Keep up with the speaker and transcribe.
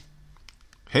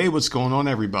Hey, what's going on,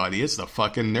 everybody? It's the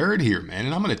fucking nerd here, man,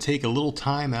 and I'm going to take a little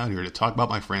time out here to talk about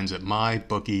my friends at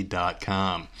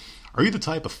mybookie.com. Are you the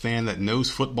type of fan that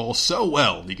knows football so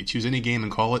well you can choose any game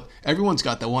and call it? Everyone's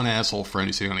got that one asshole friend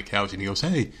who's sitting on the couch and he goes,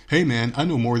 hey man, I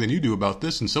know more than you do about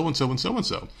this and so and so and so and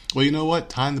so. Well, you know what?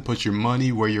 Time to put your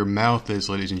money where your mouth is,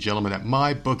 ladies and gentlemen, at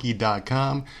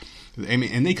mybookie.com.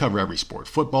 And they cover every sport.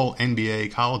 Football,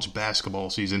 NBA, college basketball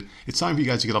season. It's time for you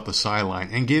guys to get off the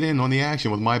sideline and get in on the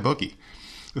action with MyBookie.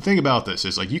 The thing about this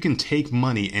is, you can take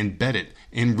money and bet it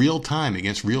in real time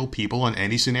against real people on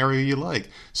any scenario you like.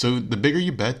 So the bigger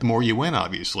you bet, the more you win,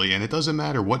 obviously. And it doesn't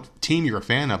matter what team you're a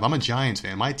fan of. I'm a Giants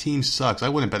fan. My team sucks. I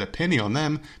wouldn't bet a penny on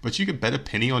them, but you could bet a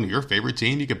penny on your favorite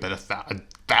team. You could bet $1,000,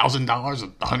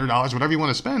 $100, whatever you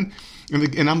want to spend.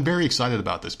 And I'm very excited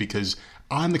about this because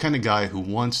I'm the kind of guy who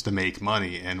wants to make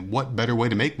money. And what better way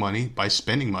to make money by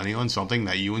spending money on something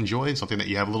that you enjoy and something that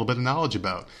you have a little bit of knowledge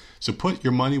about. So put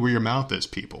your money where your mouth is,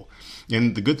 people.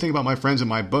 And the good thing about my friends at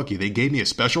MyBookie, they gave me a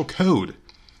special code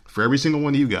for every single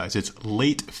one of you guys. It's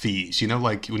late fees. You know,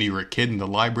 like when you were a kid in the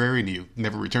library and you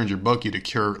never returned your book, you'd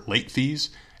incur late fees.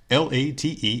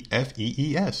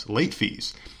 LATEFEES, late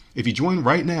fees. If you join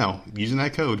right now using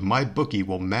that code, MyBookie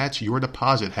will match your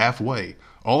deposit halfway,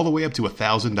 all the way up to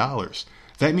 $1,000.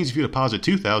 That means if you deposit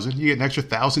 $2,000, you get an extra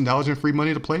 $1,000 in free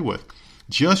money to play with.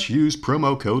 Just use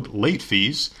promo code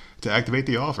LATEFEES to activate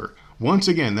the offer. Once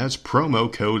again, that's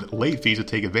promo code LATEFEES to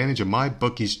take advantage of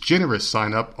MyBookie's generous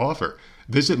sign-up offer.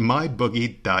 Visit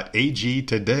mybookie.ag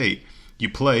today.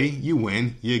 You play, you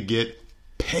win, you get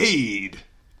paid.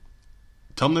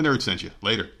 Tell them the nerd sent you.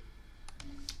 Later.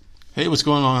 Hey, what's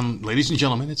going on, ladies and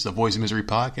gentlemen? It's the Voice of Misery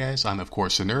podcast. I'm, of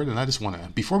course, the nerd, and I just want to,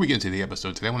 before we get into the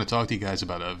episode today, I want to talk to you guys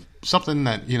about something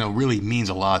that, really means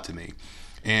a lot to me.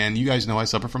 And you guys know I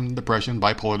suffer from depression,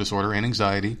 bipolar disorder, and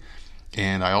anxiety.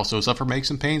 And I also suffer from aches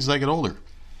and pains as I get older.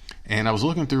 And I was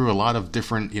looking through a lot of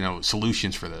different,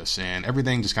 solutions for this. And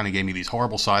everything just kind of gave me these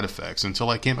horrible side effects until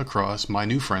I came across my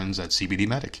new friends at CBD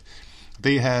Medic.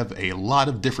 They have a lot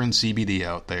of different CBD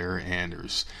out there, and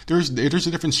there's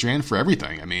a different strand for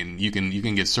everything. I mean, you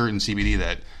can get certain CBD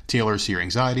that tailors to your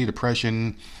anxiety,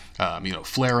 depression,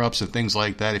 flare-ups and things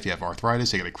like that. If you have arthritis,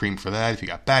 they got a cream for that. If you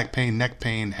got back pain, neck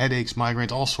pain, headaches,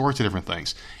 migraines, all sorts of different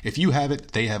things. If you have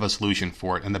it, they have a solution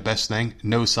for it. And the best thing,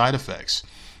 no side effects.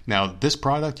 Now, this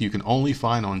product you can only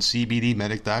find on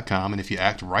cbdmedic.com, and if you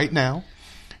act right now,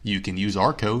 you can use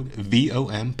our code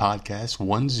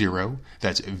VOMPodcast10.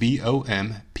 That's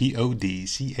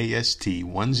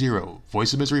VOMPODCAST10.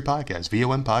 Voice of Misery Podcast,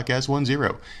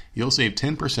 VOMPodcast10. You'll save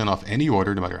 10% off any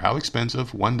order, no matter how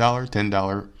expensive, $1,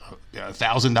 $10,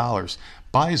 $1,000.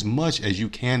 Buy as much as you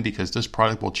can because this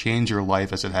product will change your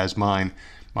life as it has mine.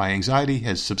 My anxiety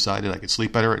has subsided. I can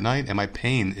sleep better at night, and my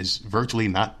pain is virtually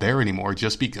not there anymore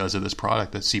just because of this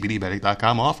product that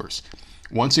CBDmedic.com offers.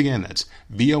 Once again, that's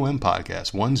VOM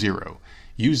Podcast 10.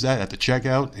 Use that at the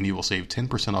checkout, and you will save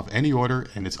 10% off any order,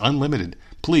 and it's unlimited.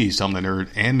 Please tell them the nerd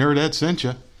and nerdette sent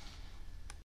you.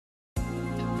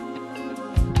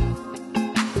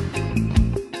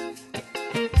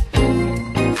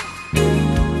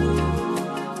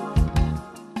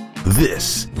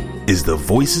 This is the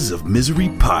Voices of Misery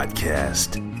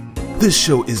podcast. This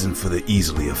show isn't for the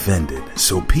easily offended,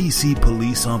 so PC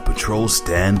police on patrol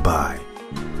stand by.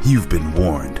 You've been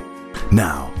warned.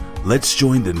 Now, let's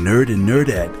join the nerd and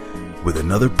nerdette with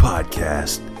another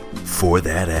podcast for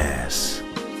that ass.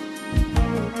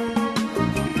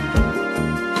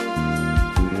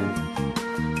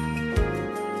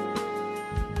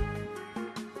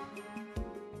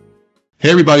 Hey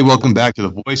everybody, welcome back to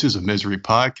the Voices of Misery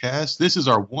podcast. This is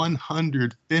our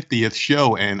 150th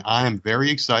show, and I am very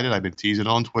excited. I've been teasing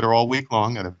on Twitter all week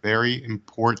long at a very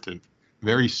important,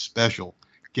 very special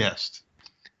guest.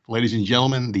 Ladies and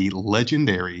gentlemen, the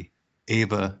legendary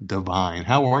Ava Devine.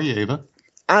 How are you, Ava?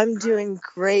 I'm doing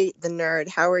great, the nerd.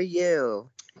 How are you?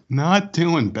 Not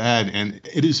doing bad, and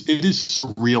it is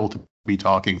surreal to be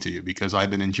talking to you because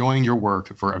I've been enjoying your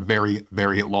work for a very,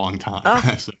 very long time.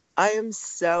 Oh, I am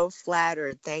so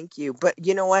flattered. Thank you. But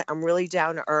you know what? I'm really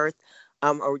down to earth.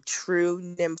 I'm a true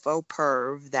nympho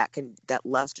perv that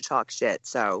loves to talk shit.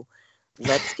 So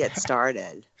let's get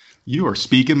started. You are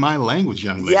speaking my language,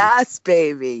 young lady. Yes,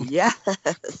 baby. Yes.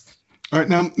 All right.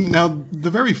 Now,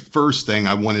 the very first thing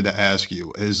I wanted to ask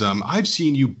you is I've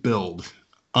seen you build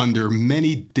under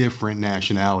many different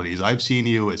nationalities. I've seen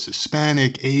you as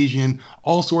Hispanic, Asian,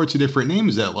 all sorts of different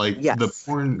names that the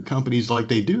porn companies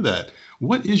they do that.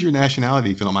 What is your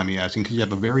nationality, if you don't mind me asking, because you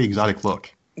have a very exotic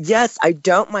look? Yes, I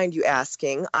don't mind you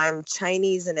asking. I'm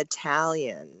Chinese and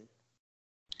Italian.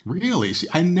 Really? See,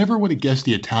 I never would have guessed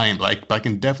the Italian, but I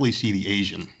can definitely see the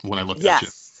Asian when I look at you.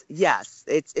 Yes,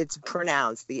 it's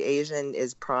pronounced. The Asian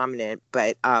is prominent,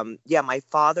 but yeah, my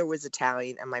father was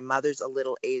Italian and my mother's a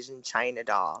little Asian China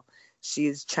doll.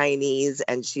 She's Chinese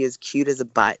and she is cute as a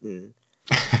button.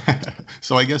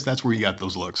 So I guess that's where you got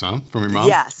those looks, huh? From your mom?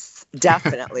 Yes,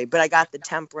 definitely. But I got the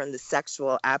temper and the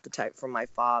sexual appetite from my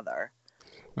father.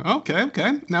 Okay,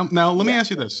 okay. Now let me Yeah. ask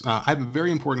you this. I have a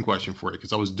very important question for you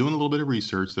because I was doing a little bit of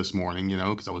research this morning,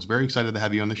 because I was very excited to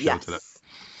have you on the show today. Yes.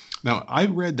 Now, I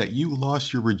read that you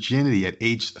lost your virginity at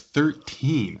age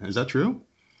 13. Is that true?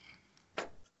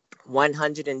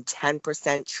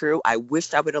 110% true. I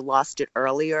wished I would have lost it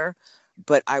earlier,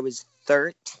 but I was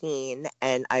 13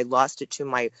 and I lost it to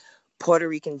my Puerto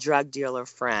Rican drug dealer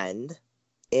friend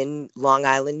in Long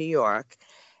Island, New York.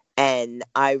 And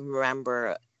I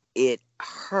remember it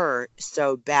hurt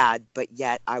so bad, but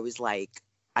yet I was like,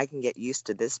 I can get used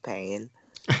to this pain.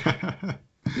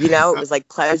 It was like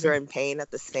pleasure and pain at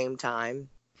the same time.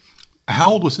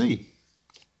 How old was he?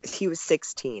 He was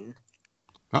 16.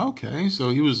 Okay,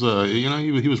 so he was,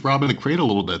 he was robbing the crate a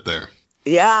little bit there.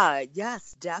 Yeah,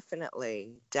 yes,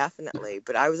 definitely. Definitely.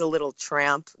 But I was a little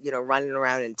tramp, running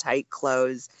around in tight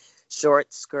clothes,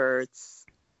 short skirts,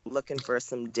 looking for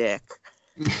some dick.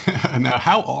 Now,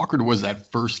 how awkward was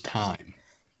that first time?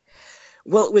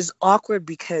 Well, it was awkward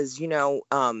because,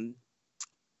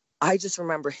 I just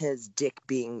remember his dick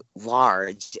being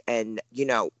large and,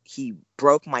 he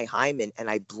broke my hymen and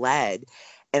I bled.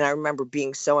 And I remember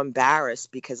being so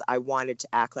embarrassed because I wanted to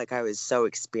act like I was so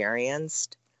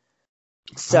experienced.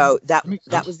 So that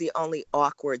was the only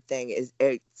awkward thing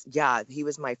he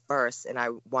was my first and I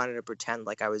wanted to pretend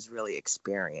like I was really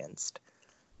experienced.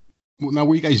 Well, now,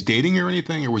 were you guys dating or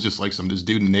anything, or was just like this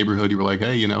dude in the neighborhood? You were like,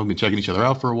 hey, been checking each other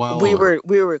out for a while. We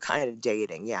were kind of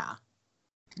dating, yeah.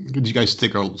 Did you guys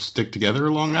stick together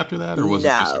long after that, or was it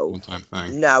just like a one-time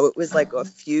thing? No, it was like a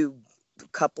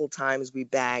couple times we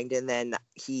banged, and then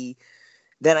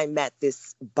I met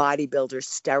this bodybuilder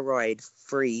steroid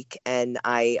freak, and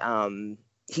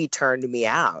he turned me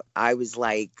out. I was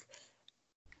like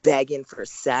begging for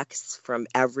sex from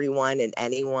everyone and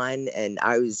anyone, and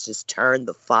I was just turned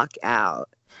the fuck out.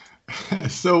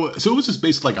 So it was just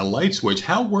basically like a light switch.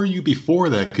 How were you before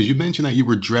that? Because you mentioned that you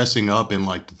were dressing up in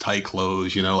like the tight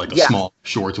clothes, like the small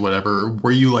shorts, whatever.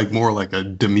 Were you like more like a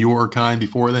demure kind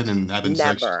before that and having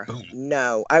sex? Never.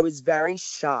 No, I was very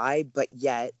shy, but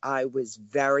yet I was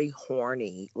very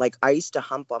horny. Like I used to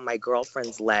hump on my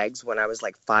girlfriend's legs when I was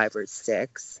like 5 or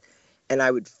 6, and I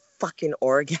would fucking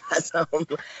orgasm.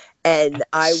 And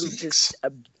I would just,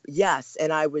 yes.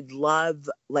 And I would love,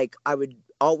 like, I would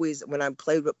always, when I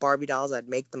played with Barbie dolls, I'd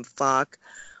make them fuck.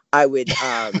 I would,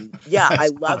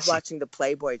 I loved watching the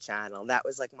Playboy channel. That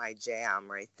was like my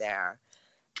jam right there.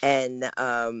 And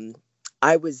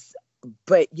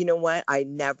but you know what? I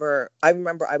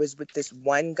remember I was with this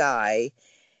one guy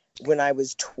when I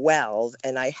was 12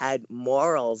 and I had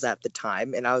morals at the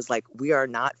time. And I was like, we are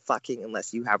not fucking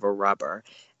unless you have a rubber.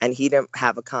 And he didn't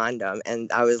have a condom.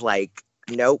 And I was like,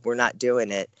 nope, we're not doing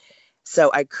it.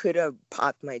 So I could have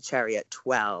popped my cherry at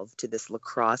 12 to this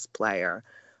lacrosse player,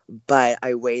 but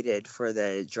I waited for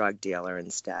the drug dealer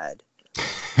instead.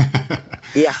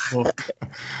 Yeah.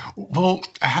 Well,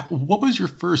 what was your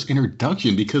first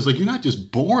introduction? Because like you're not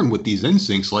just born with these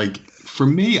instincts. Like for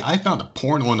me, I found a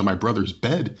porno under my brother's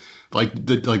bed. Like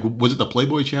was it the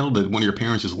Playboy channel that one of your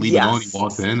parents just leave it on? He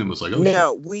walked in and was like, "Oh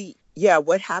no, shit."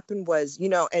 What happened was,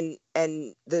 and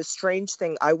the strange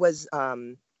thing, I was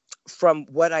from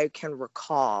what I can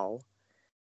recall,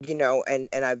 and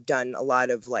I've done a lot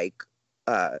of like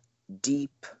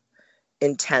deep,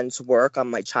 intense work on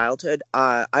my childhood.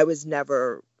 I was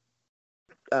never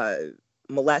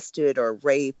molested or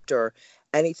raped or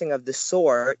anything of the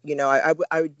sort. I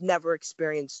would never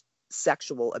experience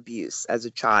sexual abuse as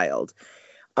a child.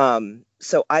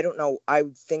 So I don't know. I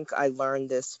think I learned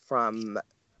this from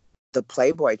the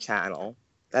Playboy channel.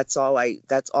 That's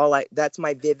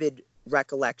my vivid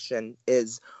recollection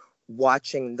is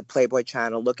watching the Playboy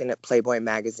channel, looking at Playboy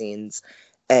magazines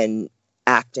and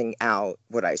acting out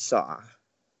what I saw.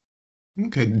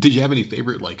 Okay. Did you have any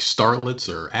favorite like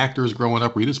starlets or actors growing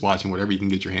up? Were you just watching whatever you can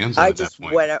get your hands on at that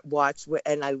point? I just watched,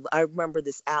 and I remember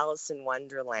this Alice in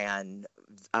Wonderland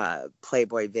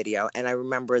Playboy video, and I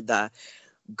remember the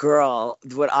girl,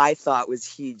 what I thought was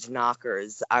huge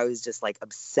knockers. I was just like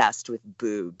obsessed with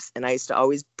boobs, and I used to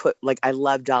always put, like, I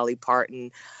love Dolly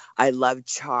Parton, I love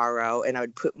Charo, and I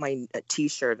would put my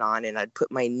t-shirt on and I'd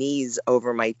put my knees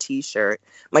over my t-shirt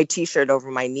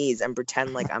over my knees and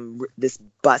pretend like I'm this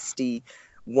busty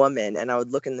woman, and I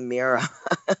would look in the mirror.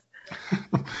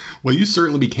 Well, you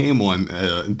certainly became one,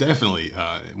 definitely,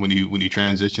 when you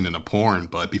transitioned into porn.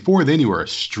 But before then, you were a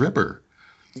stripper.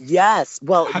 Yes.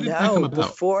 Well, How did that come no, about?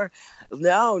 before,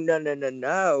 no, no, no, no,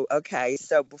 no. Okay.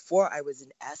 So before I was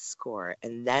an escort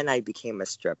and then I became a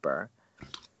stripper.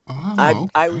 I Oh,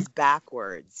 I okay. was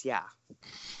backwards. Yeah.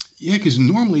 Yeah, because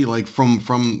normally, like from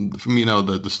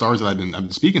the stars that I've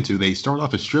been speaking to, they start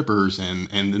off as strippers and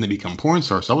then they become porn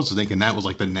stars. So I was thinking that was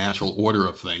like the natural order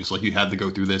of things. Like you had to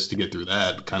go through this to get through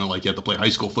that. Kind of like you have to play high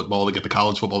school football to get to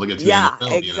college football to get to the Yeah, NFL. You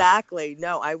know. exactly.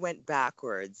 No, I went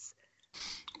backwards.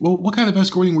 Well, what kind of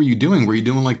escorting were you doing? Were you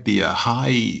doing like the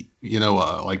high,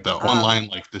 like the Um, online,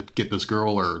 like to get this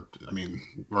girl, or I mean,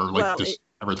 or like well, it, just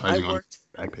I advertising on worked.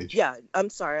 Backpage? Yeah, I'm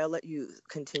sorry. I'll let you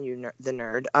continue, the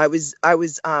nerd. I was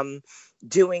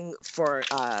doing for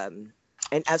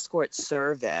an escort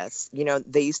service. You know,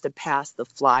 they used to pass the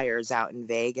flyers out in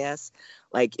Vegas.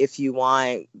 Like, if you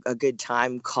want a good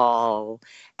time, call,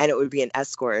 and it would be an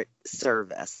escort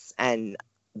service. And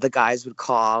the guys would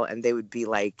call, and they would be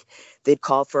like, they'd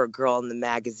call for a girl in the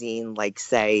magazine, like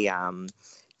say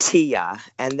Tia,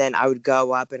 and then I would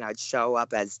go up and I'd show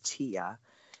up as Tia,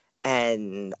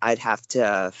 and I'd have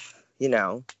to, you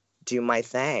know, do my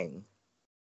thing.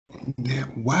 Yeah.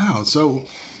 Wow. So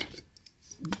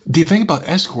the thing about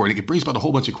escorting, it brings about a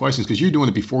whole bunch of questions because you're doing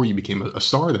it before you became a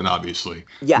star. Then obviously,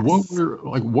 Yes.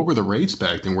 what were the rates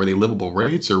back then? Were they livable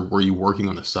rates, or were you working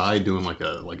on the side doing like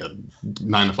a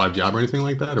 9 to 5 job or anything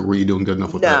like that, or were you doing good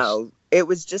enough with this? No, it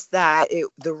was just that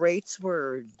the rates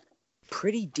were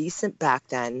pretty decent back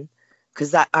then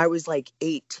because that I was like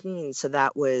 18, so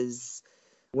that was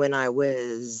when that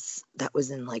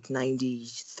was in like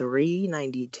 93,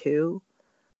 92.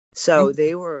 So Oh,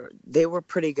 they were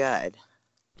pretty good.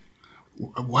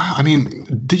 wow. I mean,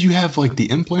 did you have like the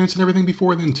implants and everything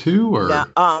before then too, Now,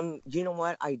 or you know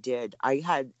what I did? I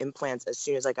had implants as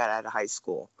soon as I got out of high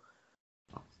school.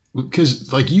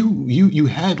 because like you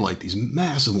had like these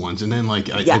massive ones, and then like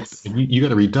Yes. you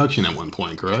got a reduction at one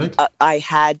point, correct? I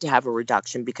had to have a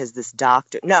reduction because this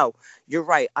doctor. No, you're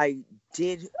right. I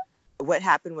did. What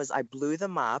happened was I blew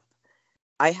them up.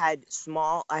 I had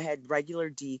regular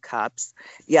D cups.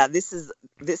 Yeah, this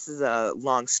is a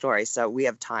long story, so we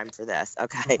have time for this.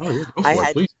 Okay. Oh yeah, go I for it,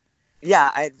 had please.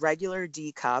 yeah, I had regular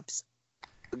D cups,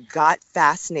 got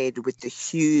fascinated with the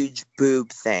huge boob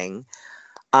thing.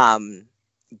 Um,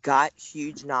 got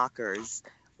huge knockers,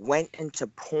 went into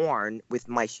porn with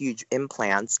my huge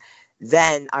implants.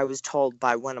 Then I was told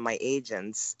by one of my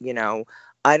agents,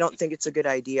 I don't think it's a good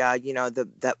idea.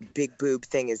 That big boob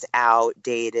thing is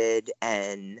outdated,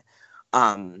 and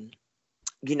um,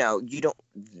 you don't,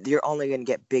 you're only going to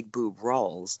get big boob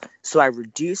rolls. So I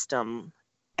reduced them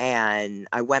and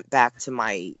I went back to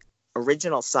my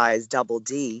original size, double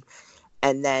D,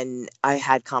 and then I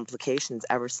had complications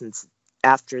ever since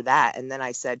after that. And then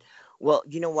I said, well,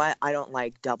 you know what? I don't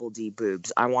like double D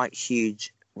boobs. I want a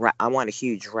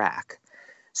huge rack.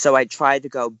 So I tried to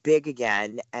go big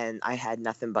again, and I had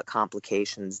nothing but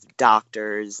complications,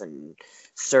 doctors and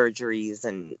surgeries.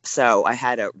 And so I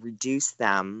had to reduce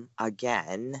them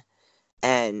again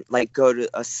and like go to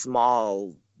a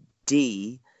small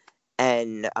D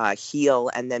and heal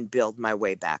and then build my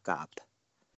way back up.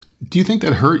 Do you think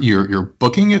that hurt your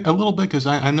booking it a little bit? Because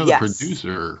I know the Yes.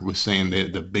 producer was saying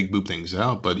the big boob thing's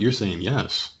out, but you're saying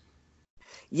yes.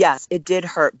 Yes, it did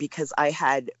hurt because I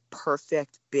had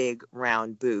perfect big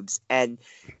round boobs. And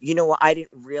you know what? I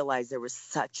didn't realize there was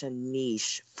such a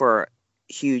niche for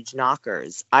huge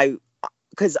knockers.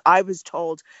 Because I was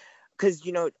told, because,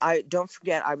 I don't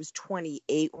forget, I was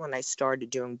 28 when I started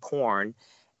doing porn.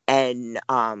 And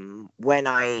when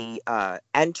I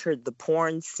entered the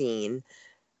porn scene,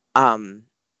 um,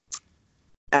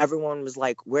 everyone was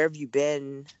like, where have you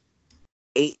been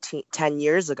 10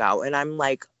 years ago? And I'm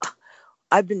like,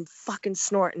 I've been fucking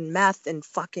snorting meth and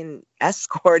fucking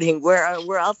escorting. Where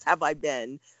else have I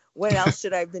been? What else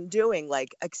should I have been doing?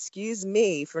 Like, excuse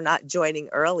me for not joining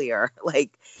earlier.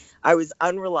 Like, I was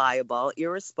unreliable,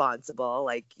 irresponsible,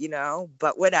 like,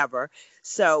 but whatever.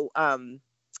 So,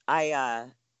 I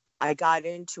I got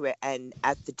into it, and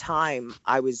at the time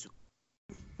I was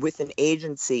with an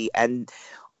agency, and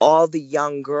all the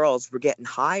young girls were getting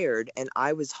hired and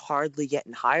I was hardly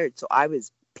getting hired. So I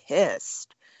was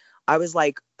pissed. I was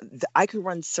like, I could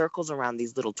run circles around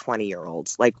these little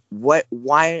 20-year-olds. Like,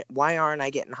 why aren't I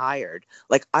getting hired?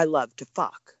 Like, I love to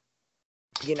fuck.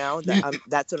 Yeah,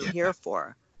 That's what I'm here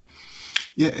for.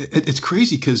 yeah. It's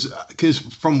crazy because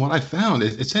from what I found,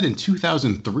 it said in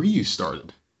 2003 you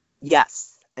started,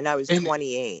 Yes. And I was and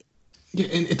 28. yeah,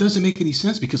 and it doesn't make any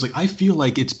sense because like I feel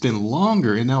like it's been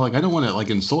longer, and now like I don't want to like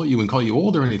insult you and call you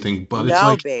old or anything, but it's No,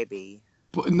 like baby.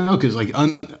 but no, because like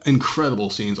incredible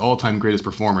scenes, all time greatest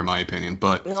performer in my opinion.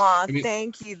 But Aw, I mean,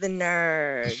 thank you, the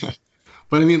nerd.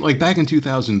 But I mean, like back in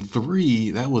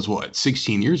 2003, that was what,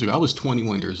 16 years ago. I was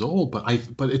 21 years old, but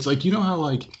it's like, you know how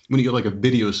like when you go like a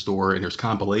video store and there's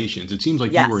compilations, it seems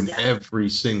like you were in Yes. every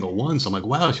single one. So I'm like,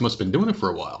 wow, she must have been doing it for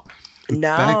a while. Back,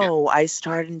 No, I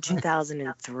started in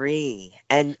 2003.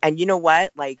 And you know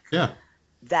what? Like yeah.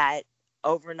 that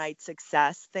overnight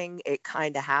success thing, it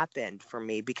kind of happened for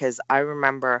me because I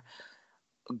remember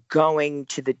going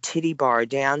to the titty bar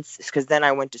dance because then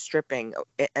I went to stripping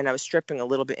and I was stripping a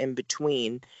little bit in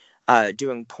between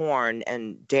doing porn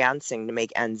and dancing to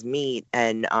make ends meet.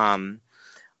 And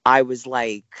I was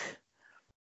like,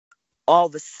 all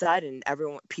of a sudden,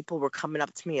 people were coming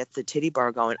up to me at the titty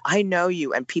bar going, I know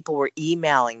you. And people were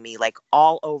emailing me like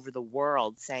all over the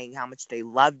world saying how much they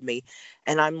loved me.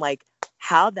 And I'm like,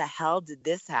 how the hell did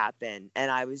this happen? And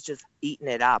I was just eating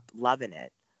it up, loving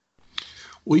it.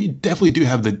 Well, you definitely do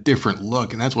have the different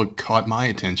look, and that's what caught my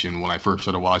attention when I first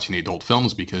started watching the adult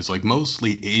films because, like,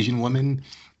 mostly Asian women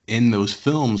in those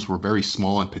films were very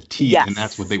small and petite, and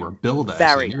that's what Yes, they were billed as. And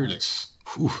very. you're just,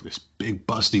 whew, this big,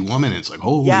 busty woman. And it's like,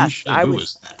 holy Yes, shit, I who was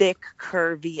is that? thick,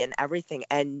 curvy, and everything.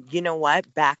 And you know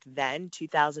what? Back then,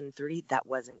 2003, that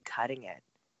wasn't cutting it.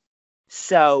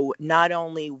 So not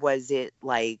only was it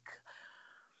like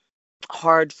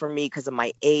hard for me because of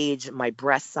my age, my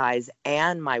breast size,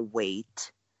 and my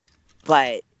weight,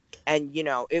 but and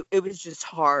it was just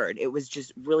hard. It was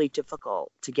just really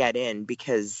difficult to get in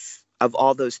because of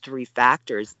all those three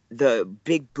factors. The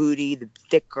big booty, the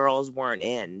thick girls weren't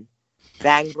in.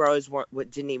 Bang Bros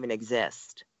didn't even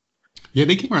exist. Yeah,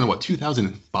 they came around in what,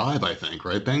 2005, I think,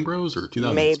 right? Bang Bros or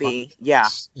 2005, Maybe, yeah.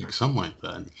 something like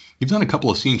that. You've done a couple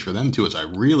of scenes for them too, which I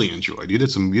really enjoyed. You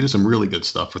did some really good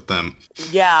stuff with them.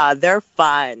 Yeah, they're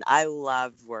fun. I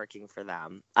loved working for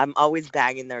them. I'm always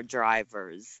banging their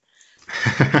drivers.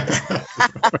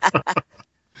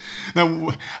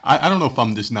 Now, I don't know if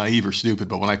I'm just naive or stupid,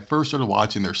 but when I first started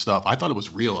watching their stuff, I thought it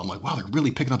was real. I'm like, wow, they're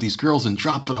really picking up these girls and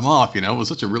dropping them off. It was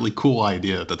such a really cool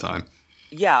idea at the time.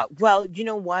 Yeah, well, you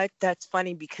know what? That's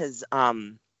funny because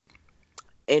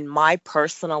in my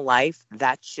personal life,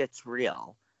 that shit's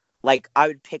real. Like I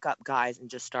would pick up guys and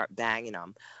just start banging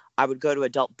them. I would go to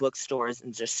adult bookstores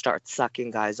and just start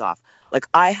sucking guys off. Like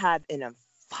I have a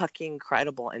fucking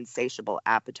incredible, insatiable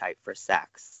appetite for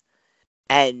sex.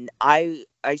 And I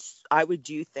would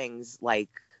do things like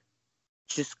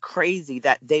just crazy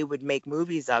that they would make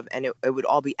movies of and it would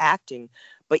all be acting.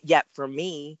 But yet for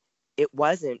me, it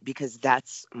wasn't because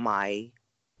that's my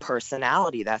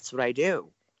personality. That's what I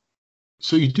do.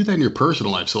 So you do that in your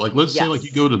personal life. So like, let's say like you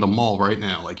Yes. go to the mall right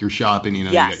now, like you're shopping, you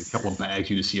got a couple of Yes. bags,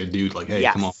 you just see a dude like, hey,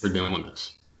 come on, we're Yes. doing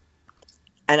this.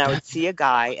 And I would That, see a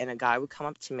guy and a guy would come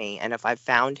up to me. And if I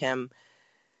found him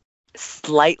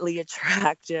slightly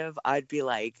attractive, I'd be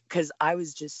like, because I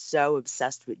was just so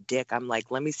obsessed with dick. I'm like,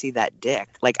 let me see that dick.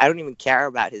 Like, I don't even care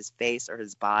about his face or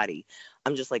his body.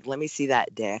 I'm just like, let me see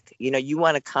that dick. You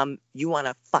want to you want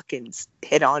to fucking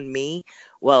hit on me?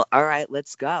 Well, all right,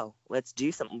 let's go. Let's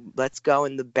do something. Let's go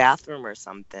in the bathroom or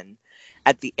something.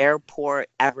 At the airport,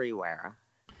 everywhere.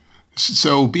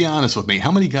 so be honest with me.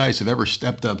 How many guys have ever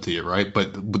stepped up to you, right?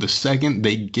 But the second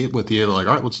they get with you, they're like,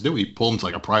 all right, let's do it. You pull them to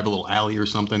like a private little alley or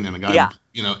something, and the guy, Yeah.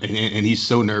 and he's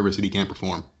so nervous that he can't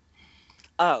perform.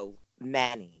 Oh,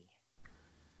 many.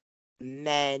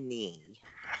 Many.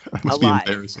 That A must be lot.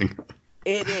 embarrassing.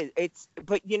 It is.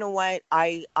 But you know what?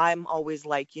 I'm always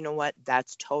like, you know what?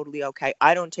 That's totally okay.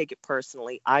 I don't take it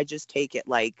personally. I just take it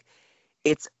like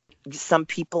it's some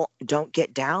people don't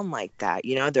get down like that.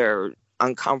 They're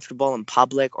uncomfortable in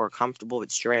public or comfortable with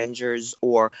strangers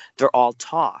or they're all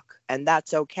talk and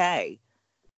that's okay.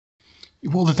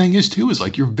 Well, the thing is, too, is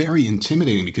like you're very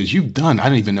intimidating because you've done, I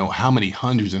don't even know how many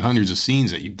hundreds and hundreds of scenes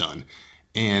that you've done.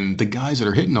 And the guys that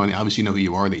are hitting on you obviously know who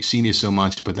you are. They've seen you so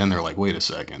much, but then they're like, wait a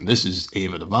second, this is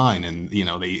Ava Devine. And,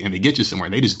 they get you somewhere.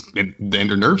 And then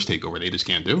their nerves take over. They just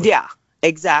can't do it. Yeah,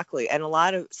 exactly. And a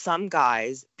lot of some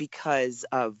guys, because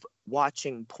of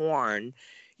watching porn,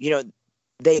 you know,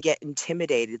 they get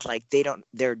intimidated. Like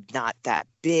they're not that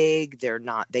big.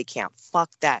 They can't fuck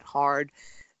that hard.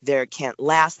 They can't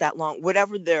last that long.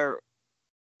 Whatever their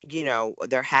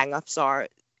hangups are,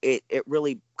 it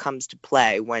really comes to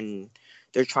play when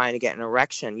they're trying to get an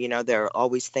erection. They're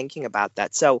always thinking about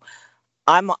that. So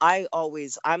I'm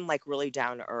like really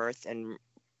down to earth and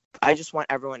I just want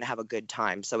everyone to have a good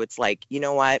time. So it's like, you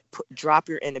know what? Drop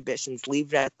your inhibitions,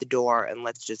 leave it at the door, and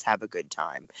let's just have a good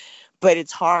time. But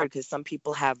it's hard because some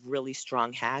people have really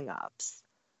strong hang-ups.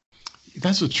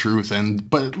 That's the truth.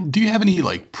 But do you have any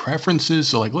like preferences?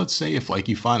 So like, let's say if like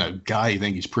you find a guy you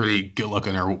think he's pretty good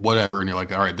looking or whatever, and you're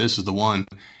like, all right, this is the one.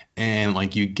 And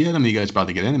like you get him, you guys about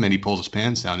to get in him, and he pulls his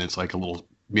pants down. It's like a little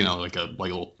like a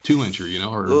little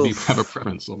 2-incher, or do you have a Oof.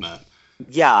 preference on that?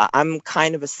 Yeah, I'm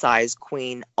kind of a size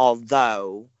queen,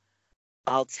 although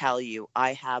I'll tell you,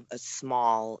 I have a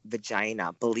small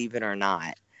vagina, believe it or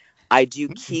not. I do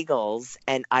Kegels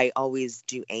and I always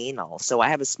do anal. So I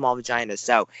have a small vagina.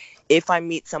 So if I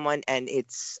meet someone and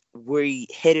we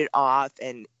hit it off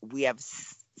and we have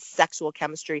sexual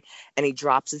chemistry and he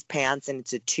drops his pants and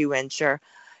it's a 2-incher,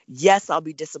 yes, I'll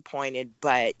be disappointed.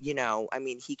 But, I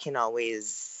mean, he can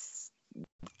always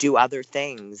do other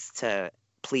things to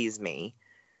please me.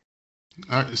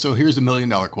 All right, so here's the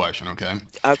 $1,000,000 question, okay?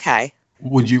 Okay.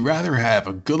 Would you rather have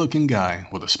a good-looking guy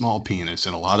with a small penis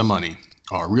and a lot of money,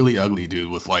 or a really ugly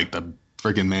dude with like the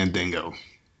freaking mandingo?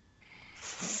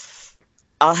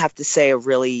 I'll have to say a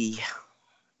really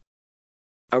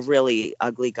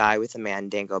ugly guy with a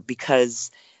mandingo,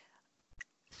 because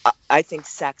I think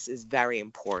sex is very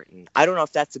important. I don't know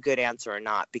if that's a good answer or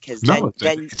not, because No,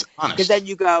 then it's honest. because then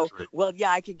you go, well,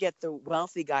 yeah, I could get the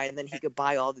wealthy guy and then he could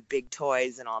buy all the big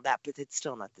toys and all that, but it's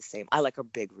still not the same. I like a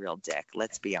big real dick.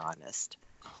 Let's be honest.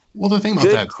 Well, the thing about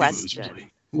Good that too is,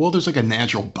 question. well, there's like a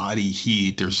natural body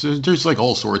heat. There's like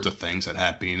all sorts of things that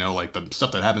happen, like the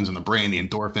stuff that happens in the brain, the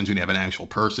endorphins when you have an actual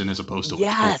person as opposed to a toy.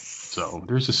 Yes. So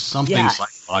there's just something Yes.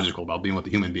 psychological about being with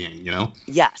a human being,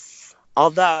 Yes.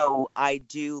 Although I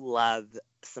do love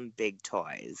some big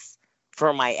toys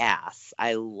for my ass.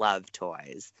 I love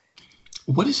toys.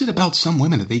 What is it about some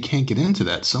women that they can't get into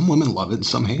that? Some women love it and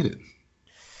some hate it.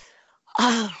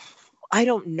 I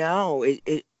don't know.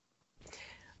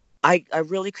 I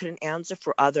really couldn't answer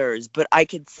for others, but I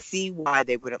could see why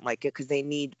they wouldn't like it, because they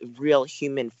need real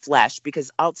human flesh.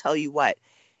 Because I'll tell you what,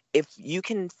 if you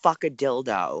can fuck a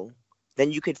dildo,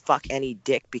 then you could fuck any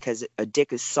dick, because a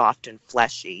dick is soft and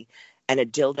fleshy, and a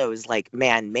dildo is like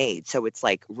man-made. So it's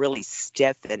like really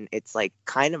stiff and it's like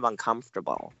kind of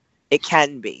uncomfortable. It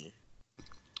can be.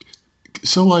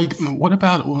 So what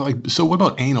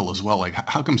about anal as well? Like,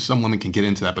 how come some women can get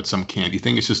into that but some can't? Do you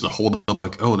think it's just the whole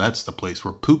like, oh, that's the place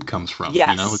where poop comes from?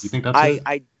 Yes. Do you think that's it?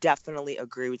 I definitely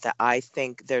agree with that. I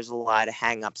think there's a lot of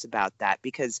hang-ups about that,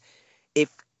 because if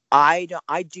I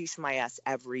douche my ass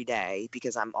every day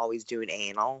because I'm always doing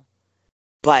anal.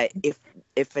 But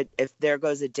if there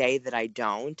goes a day that I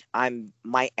don't,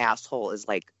 my asshole is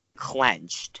like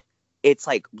clenched. It's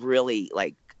like really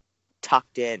like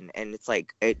tucked in, and it's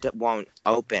like it won't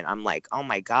open. I'm like, oh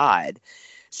my God.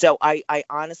 So I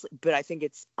honestly, but I think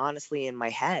it's honestly in my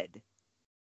head,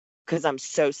 because I'm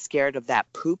so scared of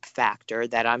that poop factor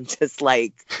that I'm just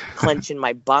like clenching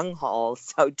my bunghole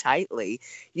so tightly,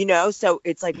 So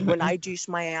it's like when I douche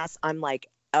my ass, I'm like,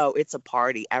 oh, it's a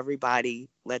party. Everybody,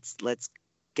 let's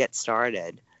get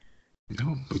started.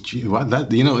 No, but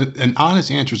an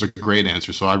honest answer is a great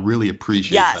answer. So I really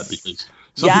appreciate that, because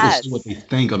some people say what they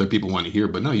think other people want to hear,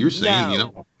 but no, you're saying,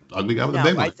 ugly guy with a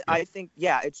big one. I think,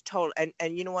 it's total.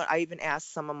 And you know what? I even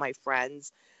asked some of my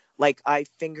friends, like I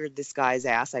fingered this guy's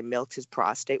ass. I milked his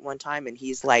prostate one time, and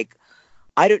he's like,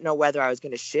 I don't know whether I was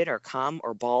going to shit or cum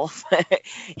or both.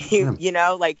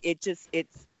 Like it's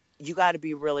you got to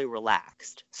be really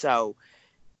relaxed. So,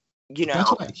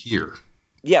 That's what I hear.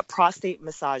 Yeah, prostate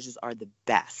massages are the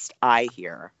best, I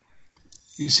hear.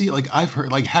 You see, like I've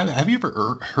heard, like have you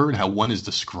ever heard how one is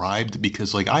described?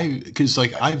 Because I've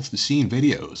seen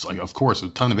videos, like of course a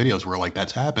ton of videos where like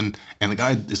that's happened, and the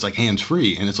guy is like hands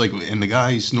free, and it's like, and the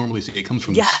guys normally say it comes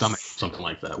from the stomach, something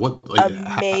like that. What? Like,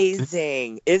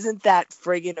 amazing! Isn't that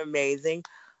friggin' amazing?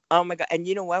 Oh my God. And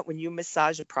you know what? When you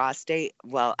massage a prostate,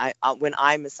 well, when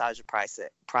I massage a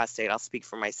prostate, I'll speak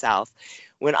for myself.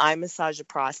 When I massage a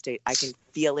prostate, I can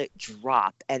feel it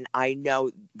drop. And I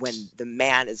know when the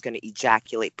man is going to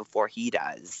ejaculate before he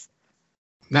does.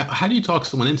 Now, how do you talk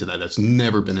someone into that that's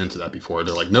never been into that before?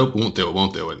 They're like, nope, won't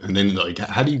do it. And then like,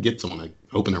 how do you get someone to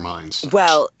open their minds?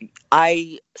 Well,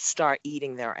 I start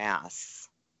eating their ass.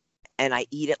 And I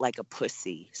eat it like a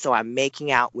pussy. So I'm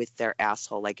making out with their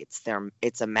asshole like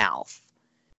it's a mouth.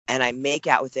 And I make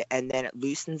out with it, and then it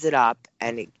loosens it up,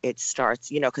 and it starts,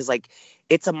 because like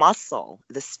it's a muscle.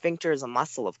 The sphincter is a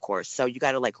muscle, of course. So you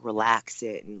got to like relax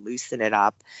it and loosen it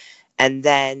up. And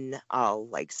then I'll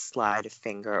like slide a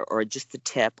finger or just the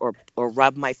tip or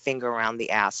rub my finger around the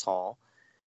asshole.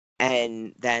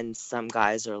 And then some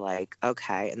guys are like,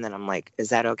 okay. And then I'm like, is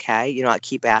that okay? I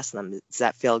keep asking them, does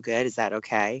that feel good? Is that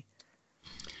okay?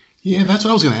 Yeah, that's what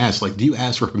I was going to ask. Like, do you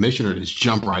ask for permission or just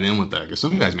jump right in with that? Because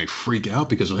some guys may freak out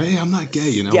because, hey, I'm not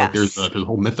gay. Yes. Like there's a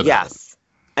whole myth about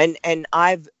it. And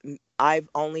I've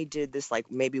only did this like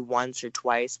maybe once or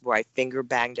twice where I finger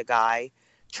banged a guy,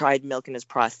 tried milking his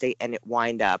prostate, and it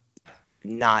wind up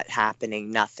not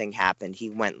happening. Nothing happened. He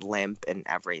went limp and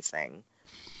everything.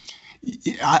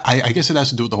 I guess it has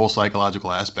to do with the whole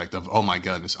psychological aspect of, oh my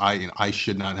goodness, I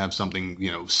should not have something,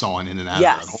 sawing in and out of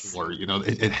that hole, Yes. or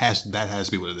that has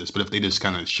to be what it is. But if they just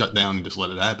kind of shut down and just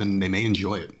let it happen, they may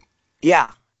enjoy it.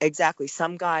 Yeah, exactly.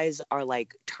 Some guys are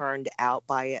like turned out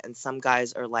by it, and some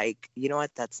guys are like, you know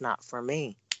what, that's not for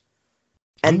me.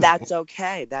 And Oh, that's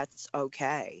okay. That's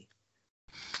okay.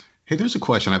 hey, there's a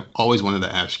question I've always wanted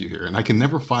to ask you here, and I can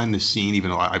never find this scene,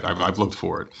 even though I've looked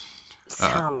for it.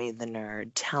 Uh, Tell me the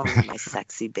nerd. Tell me my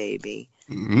sexy baby.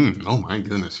 oh my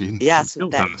goodness, she Yes, with still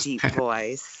done that this. deep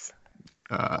voice.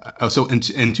 So in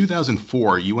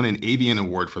 2004, you won an Avian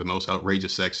Award for the most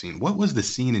outrageous sex scene. What was the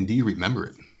scene, and do you remember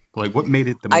it? Like, what made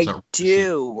it the most I outrageous scene?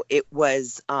 do. It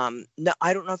was no,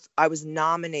 I don't know if I was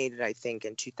nominated, I think,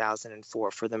 in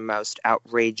 2004 for the most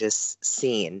outrageous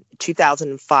scene.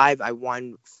 2005 I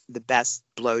won the best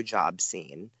blowjob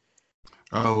scene.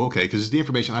 Oh, okay, because the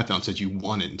information I found said you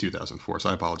won it in 2004, so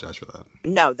I apologize for that.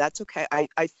 No, that's okay.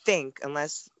 I think,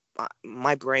 unless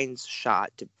my brain's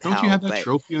shot to Don't you hell, have that but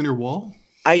trophy on your wall?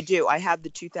 I do. I have the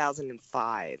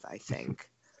 2005, I think.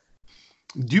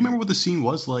 Do you remember what the scene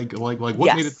was like what made it the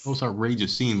Yes. most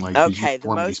outrageous scene? Like, did you Okay, the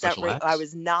perform any most special outrageous. I acts?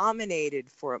 was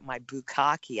nominated for my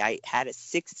bukkake. I had a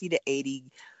 60 to 80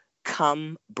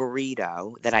 cum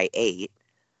burrito that I ate.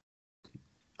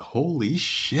 Holy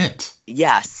shit!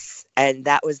 Yes, and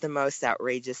that was the most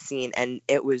outrageous scene, and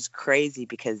it was crazy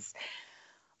because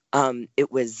it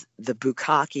was the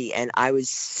bukkake, and I was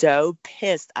so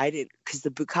pissed. I didn't, because the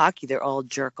bukkake, they're all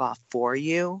jerk off for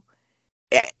you.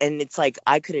 And it's like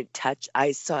I couldn't touch.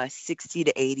 I saw 60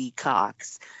 to 80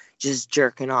 cocks just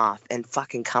jerking off and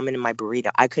fucking coming in my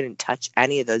burrito. I couldn't touch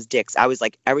any of those dicks. I was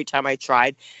like, every time I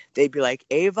tried, they'd be like,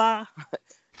 Ava,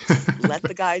 just let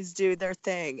the guys do their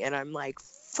thing. And I'm like,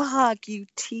 fuck, you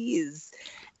tease.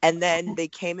 And then they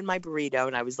came in my burrito,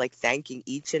 and I was like thanking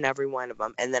each and every one of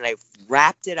them. And then I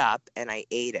wrapped it up and I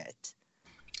ate it.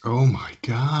 Oh my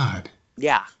god!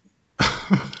 Yeah.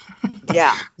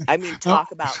 Yeah. I mean, Now,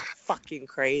 talk about fucking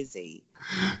crazy.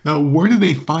 now, where did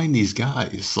they find these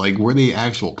guys? Like, were they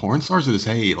actual porn stars, or just,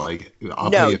 hey, like,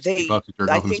 I'll pay No, you 50 bucks to jerk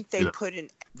I off in this think they burrito?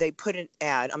 put an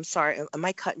ad. I'm sorry, am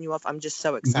I cutting you off? I'm just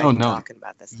so No, excited no, talking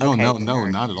about this. no, Okay, no, no,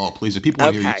 nerd. not at all. Please, the people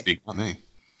want to hear you Okay. speak, not me.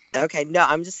 Okay, no,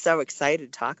 I'm just so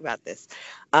excited to talk about this.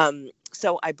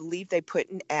 So I believe they put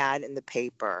an ad in the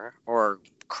paper or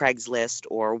Craigslist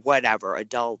or whatever,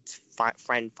 adult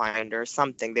friend finder,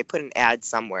 something. They put an ad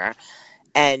somewhere,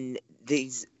 and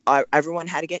everyone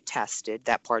had to get tested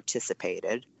that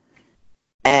participated,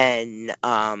 and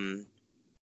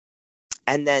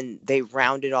then they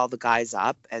rounded all the guys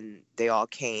up, and they all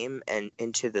came and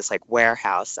into this like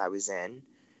warehouse I was in,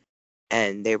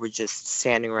 and they were just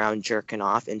standing around jerking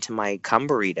off into my cum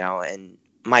burrito and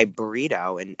my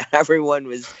burrito, and everyone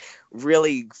was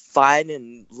really fun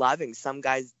and loving. Some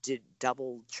guys did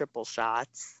double, triple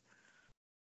shots.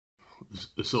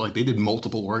 So, like, they did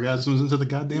multiple orgasms into the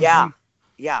goddamn Yeah. thing?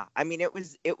 Yeah. I mean, it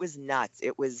was nuts.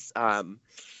 It was fun.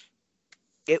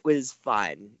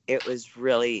 It was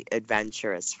really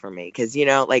adventurous for me because,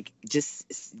 like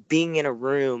just being in a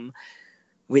room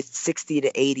with 60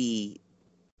 to 80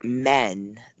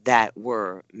 men that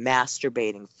were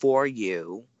masturbating for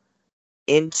you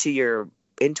into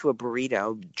a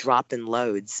burrito, dropping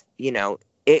loads,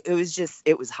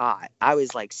 it was hot. I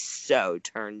was like so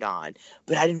turned on,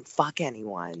 but I didn't fuck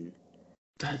anyone.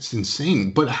 That's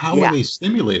insane. But how were Yeah. they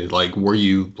stimulated? Like, were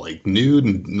you like nude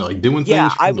and like doing Yeah,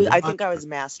 things for them to I think watch? I was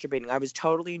masturbating. I was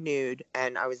totally nude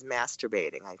and I was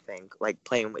masturbating, I think, like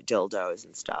playing with dildos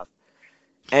and stuff.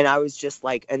 And I was just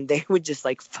like, and they would just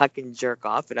like fucking jerk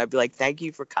off, and I'd be like, thank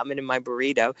you for coming in my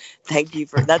burrito. Thank you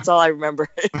for, that's all I remember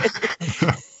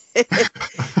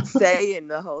saying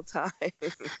the whole time.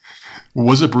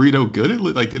 Was a burrito good?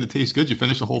 Like, did it taste good? You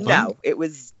finished the whole thing? No, it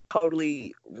was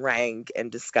totally rank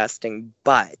and disgusting,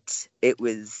 but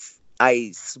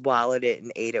I swallowed it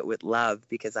and ate it with love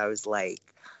because I was like,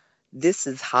 this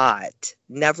is hot.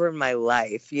 Never in my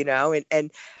life,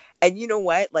 and you know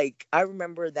what? Like, I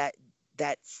remember that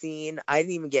scene. I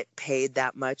didn't even get paid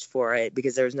that much for it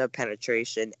because there was no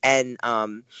penetration. And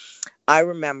I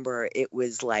remember it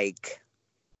was like,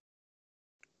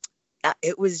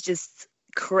 it was just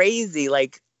crazy.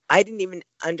 Like, I didn't even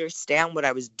understand what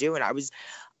I was doing.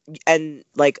 And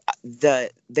like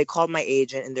they called my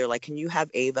agent and they're like, can you have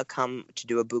Ava come to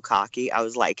do a bukkake? I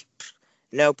was like,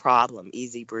 no problem,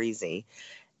 easy breezy.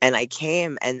 And I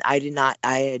came, and I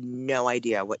had no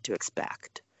idea what to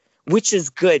expect, which is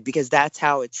good because that's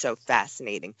how it's so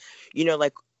fascinating.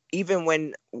 Like, even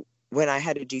when I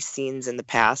had to do scenes in the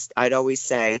past, I'd always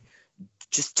say,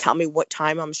 just tell me what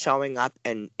time I'm showing up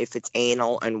and if it's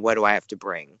anal and what do I have to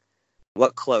bring.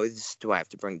 What clothes do I have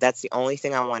to bring? That's the only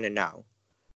thing I want to know.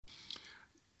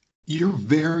 You're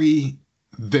very,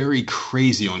 very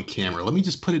crazy on camera. Let me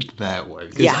just put it that way.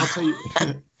 Because Yeah. I'll tell you,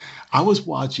 I was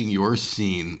watching your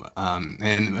scene,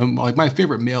 and like my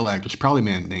favorite male actor is probably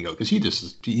Mandingo because I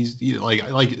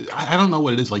don't know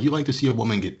what it is. Like you like to see a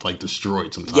woman get like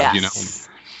destroyed sometimes, you know? Yes.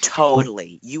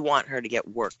 Totally. You want her to get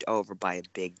worked over by a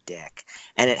big dick.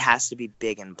 And it has to be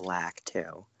big and black,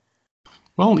 too.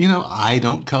 Well, you know, I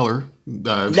don't color.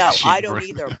 No, I don't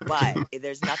either, but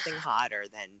there's nothing hotter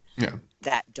than Yeah.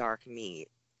 that dark meat.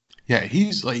 Yeah,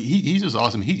 he's like he's just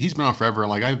awesome. He's been on forever, and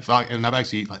like I've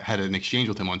actually had an exchange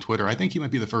with him on Twitter. I think he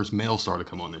might be the first male star to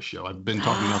come on this show. I've been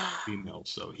talking to females,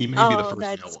 so he may be the Oh, first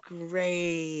that's male one.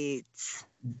 great.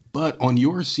 But on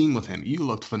your scene with him, you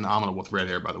looked phenomenal with red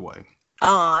hair, by the way.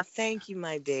 Oh, thank you,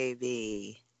 my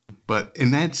baby. But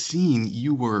in that scene,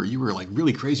 you were like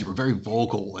really crazy. You were very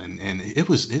vocal, and it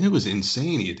was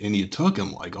insane. And you took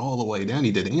him like all the way down.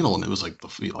 He did anal, and it was like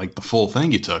the full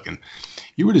thing you took, and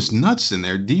you were just nuts in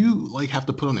there. Do you like have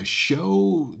to put on a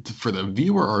show for the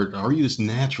viewer, or are you just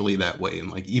naturally that way?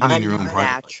 And like even in your own I'm private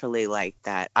life? naturally like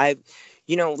that. Like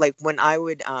when I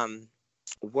would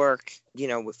work,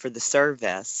 for the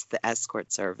service, the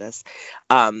escort service,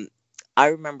 I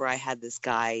remember I had this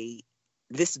guy.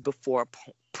 This is before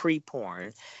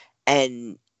pre-porn,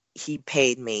 and he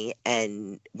paid me.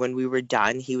 And when we were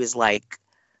done, he was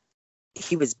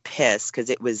pissed because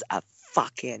it was a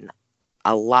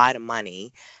lot of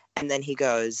money. And then he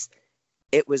goes,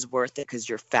 "It was worth it because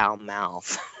you're foul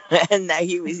mouth." And that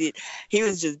he was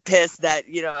just pissed that,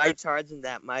 I charged him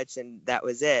that much and that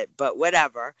was it. But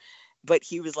whatever. But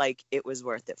he was like, it was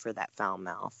worth it for that foul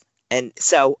mouth. And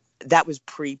so that was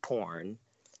pre-porn.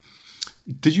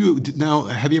 Now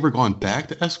have you ever gone back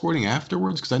to escorting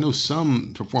afterwards? Because I know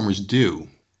some performers do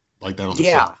like that on the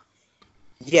Yeah. side.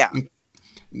 Yeah.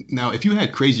 Now, if you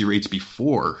had crazy rates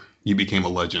before you became a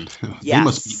legend, they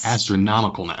must be Yes.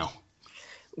 astronomical now.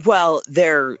 Well,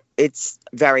 it's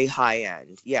very high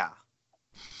end. Yeah.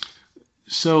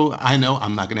 So I know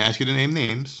I'm not going to ask you to name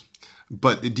names,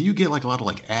 but do you get like a lot of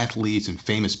like athletes and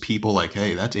famous people like,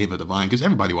 hey, that's Ava Devine? Because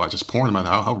everybody watches porn about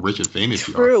how rich and famous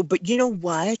you are. True. But you know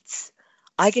what?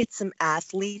 I get some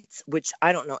athletes, which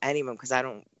I don't know any of them because I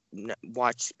don't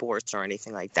watch sports or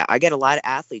anything like that. I get a lot of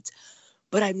athletes,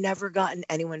 but I've never gotten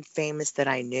anyone famous that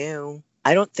I knew.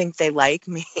 I don't think they like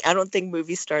me. I don't think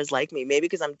movie stars like me. Maybe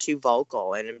because I'm too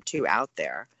vocal and I'm too out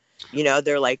there.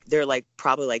 They're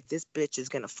probably like, this bitch is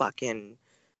gonna fucking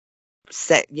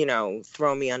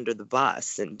throw me under the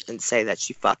bus and say that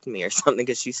she fucked me or something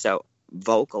because she's so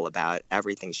vocal about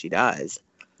everything she does.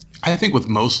 I think with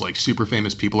most like super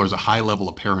famous people, there's a high level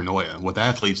of paranoia. With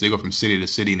athletes, they go from city to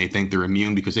city and they think they're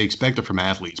immune because they expect it from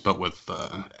athletes. But with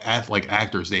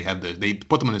actors, they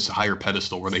put them on this higher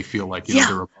pedestal where they feel like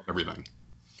they're above everything.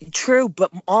 True,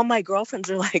 but all my girlfriends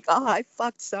are like, "Oh, I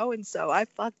fucked so and so. I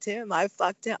fucked him. I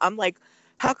fucked him." I'm like,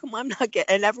 "How come I'm not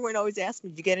getting?" And everyone always asks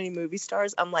me, "Do you get any movie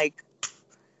stars?" I'm like,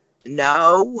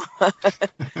 "No."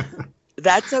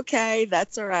 That's okay.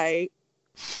 That's all right.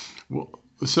 Well,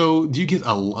 so do you get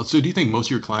a lot? So do you think most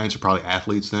of your clients are probably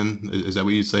athletes? Then is that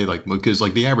what you'd say? Like, because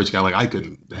like the average guy, like I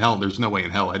couldn't. Hell, there's no way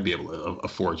in hell I'd be able to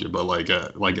afford you. But like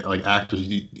actors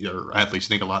or athletes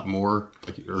think a lot more.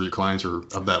 Like, or your clients are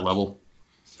of that level.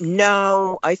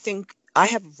 No, I think I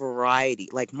have a variety.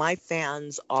 Like my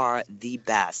fans are the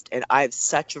best, and I have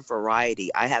such a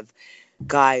variety. I have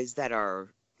guys that are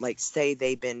like, say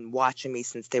they've been watching me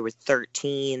since they were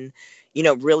 13,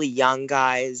 really young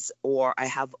guys, or I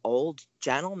have old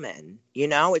gentlemen,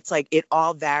 it's like it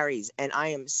all varies. And I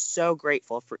am so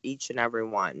grateful for each and every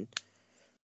one.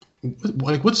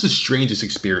 Like, what's the strangest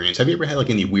experience? Have you ever had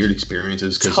like any weird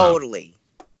experiences? Totally.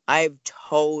 I have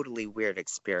totally weird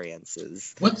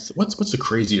experiences. What's the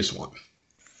craziest one?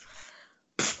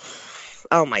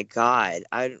 Oh my God.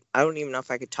 I don't even know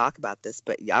if I could talk about this,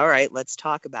 but all right, let's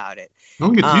talk about it.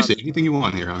 Oh, you say anything you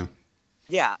want here, honey.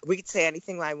 Yeah, we could say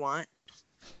anything I want.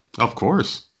 Of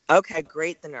course. Okay,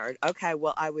 great, the nerd. Okay,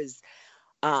 well, I was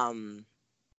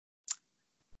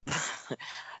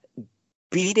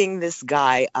beating this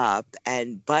guy up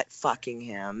and butt fucking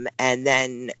him and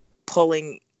then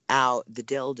pulling out the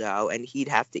dildo, and he'd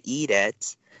have to eat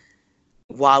it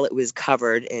while it was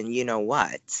covered in you know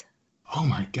what. Oh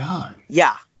my God.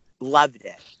 Yeah, loved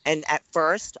it. And at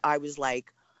first I was like,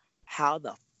 how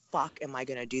the fuck am I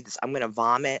going to do this? I'm going to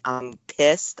vomit. I'm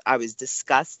pissed. I was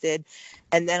disgusted.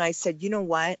 And then I said, you know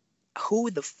what? Who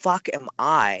the fuck am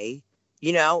I?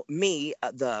 Me,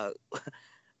 the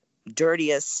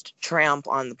dirtiest tramp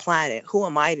on the planet. Who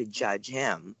am I to judge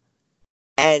him?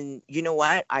 And you know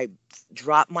what? I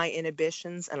dropped my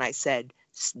inhibitions and I said,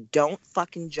 Don't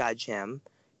fucking judge him.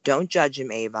 Don't judge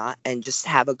him, Ava, and just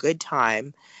have a good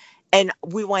time. And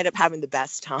we wind up having the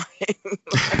best time.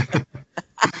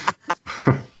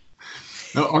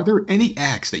 Now, are there any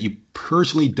acts that you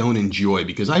personally don't enjoy?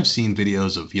 Because I've seen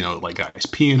videos of, like guys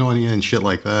peeing on you and shit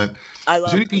like that. I Is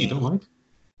love there anything you peeing. don't like?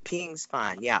 Peeing's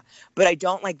fun, yeah. But I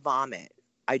don't like vomit.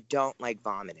 I don't like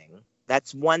vomiting.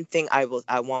 That's one thing I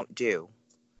won't do.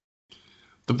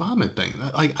 The vomit thing.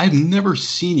 Like, I've never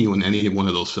seen you in any one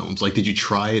of those films. Like, did you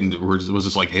try it and was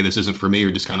this like, hey, this isn't for me,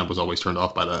 or just kind of was always turned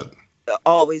off by that?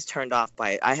 Always turned off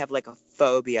by it. I have like a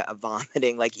phobia of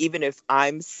vomiting. Like, even if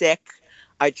I'm sick,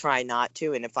 I try not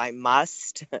to. And if I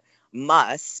must,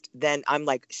 then I'm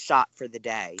like shot for the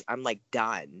day. I'm like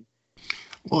done.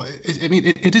 Well,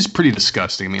 it is pretty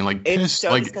disgusting. I mean, like, It's piss, so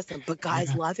like, disgusting, but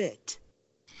guys love it.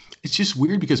 it's just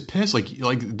weird because piss, like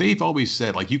they've always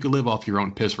said, like, you can live off your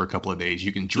own piss for a couple of days.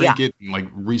 You can drink it and like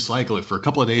recycle it for a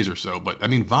couple of days or so. But I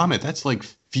mean, vomit, that's like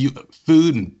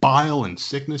food and bile and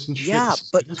sickness and shit. Yeah,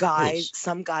 but That's guys, gross.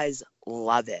 some guys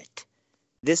love it.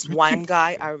 This one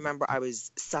guy, I remember I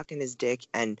was sucking his dick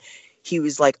and he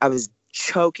was like, I was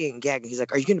choking, gagging. He's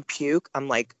like, are you going to puke? I'm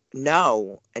like,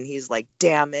 no. And he's like,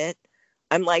 damn it.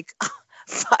 I'm like,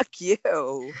 fuck you.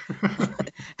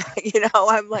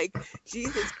 I'm like,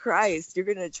 Jesus Christ, you're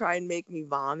going to try and make me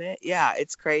vomit? Yeah,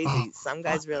 it's crazy. Some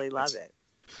guys really love it.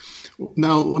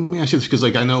 Now, let me ask you this, because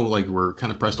like I know like we're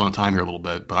kind of pressed on time here a little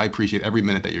bit, but I appreciate every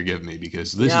minute that you're giving me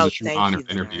because this is a true honor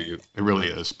to interview you. It really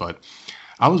is. But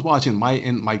I was watching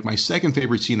my second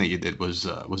favorite scene that you did was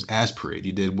Ass Parade.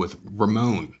 You did with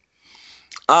Ramon.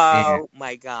 Oh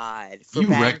my God! You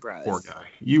wrecked that poor guy.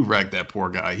 You wrecked that poor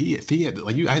guy. He had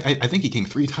like you. I think he came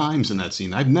 3 times in that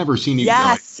scene. I've never seen you.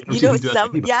 Yes,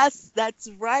 yes, that's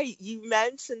right. You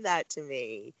mentioned that to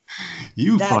me.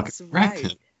 You fucking wrecked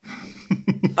him.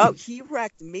 Oh, he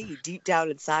wrecked me deep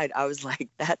down inside. I was like,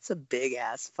 that's a big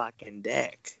ass fucking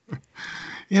dick.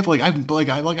 Yeah, but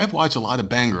I've watched a lot of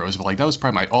Bangros, but like that was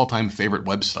probably my all-time favorite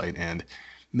website. And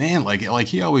man, like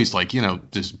he always like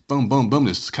just boom, boom, boom,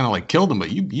 just kind of like killed him.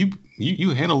 But you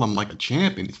handled him like a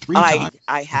champion 3 times.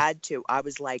 I had to. I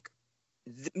was like,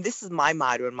 this is my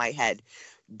motto in my head: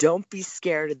 don't be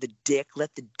scared of the dick.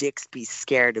 Let the dicks be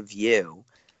scared of you.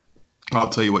 I'll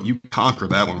tell you what, you conquer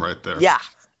that one right there. Yeah.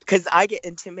 Because I get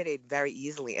intimidated very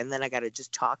easily, and then I got to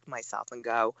just talk to myself and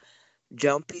go,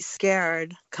 don't be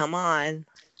scared. Come on.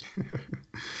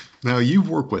 Now, you've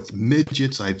worked with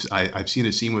midgets. I've seen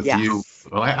a scene with you.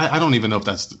 Well, I don't even know if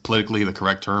that's politically the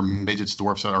correct term. Midgets,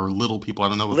 dwarfs, or little people. I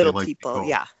don't know what little they like. People,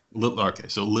 yeah. Okay,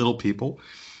 so little people.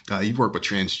 You've worked with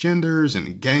transgenders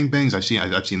and gangbangs. I've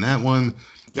seen that one.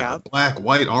 Yeah. Black,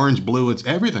 white, orange, blue. It's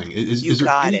everything. Is there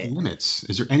any limits?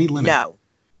 Is there any limit? No.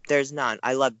 There's none.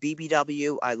 I love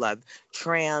BBW. I love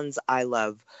trans. I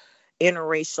love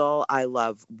interracial. I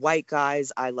love white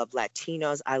guys. I love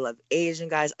Latinos. I love Asian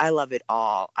guys. I love it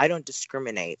all. I don't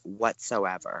discriminate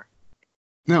whatsoever.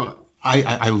 No,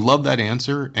 I love that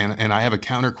answer. And I have a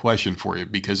counter question for you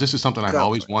because this is something I've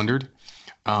always wondered.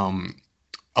 A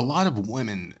lot of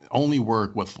women only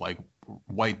work with like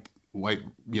white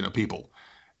people.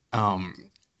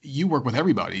 You work with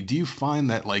everybody. Do you find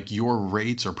that like your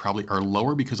rates are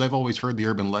lower? Because I've always heard the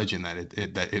urban legend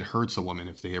that it hurts a woman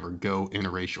if they ever go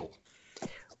interracial.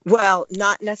 Well,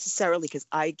 not necessarily, because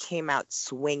I came out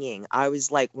swinging. I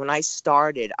was like, when I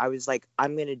started, I was like,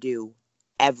 I'm going to do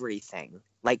everything.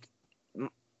 Like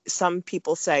some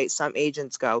people say, some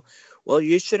agents go, well,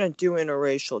 you shouldn't do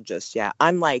interracial just yet.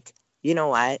 I'm like, you know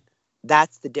what?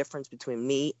 That's the difference between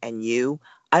me and you.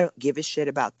 I don't give a shit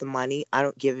about the money. I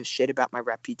don't give a shit about my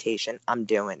reputation. I'm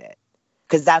doing it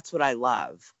because that's what I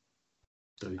love.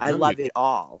 I love it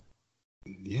all.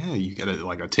 Yeah, you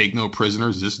gotta take no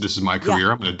prisoners. This is my career.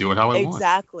 Yeah. I'm gonna do it how I want.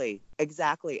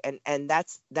 Exactly. And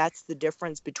that's the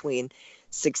difference between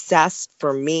success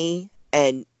for me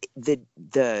and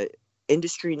the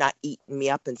industry not eating me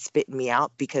up and spitting me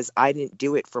out, because I didn't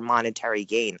do it for monetary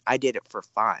gain. I did it for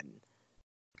fun.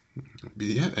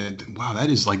 Yeah, and wow, that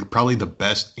is like probably the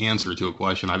best answer to a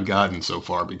question I've gotten so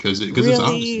far because really,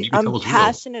 it's honest. I'm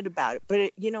passionate about it,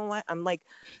 but you know what? I'm like,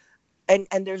 and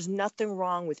there's nothing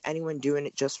wrong with anyone doing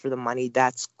it just for the money.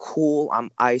 That's cool.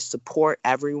 I support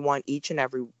everyone, each and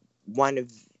every one of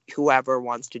whoever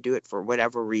wants to do it for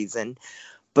whatever reason.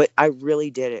 But I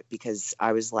really did it because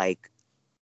I was like,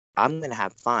 I'm gonna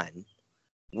have fun.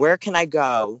 Where can I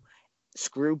go?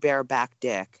 Screw bareback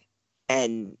dick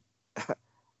and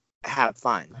have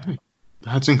fun.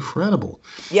 That's incredible.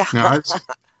 Yeah. Now, I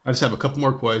just have a couple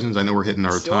more questions. I know we're hitting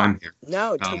our time here.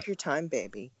 No, take your time,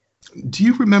 baby. Do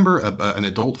you remember an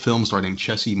adult film starring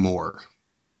Chessie Moore?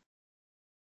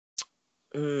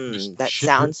 That Shit.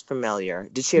 sounds familiar.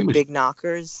 Did she It have was big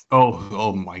knockers?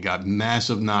 oh my God,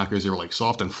 massive knockers. They were like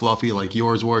soft and fluffy, like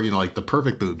yours were. Like the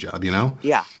perfect boob job.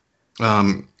 Yeah.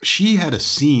 She had a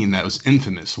scene that was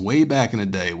infamous way back in the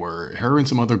day where her and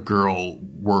some other girl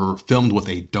were filmed with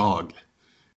a dog.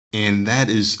 And that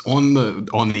is on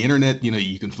the internet.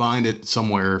 You can find it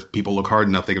somewhere. If people look hard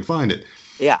enough, they can find it.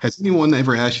 Yeah. Has anyone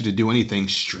ever asked you to do anything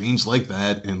strange like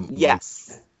that? And like,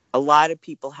 Yes. A lot of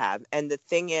people have. And the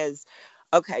thing is,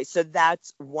 okay, so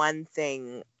that's one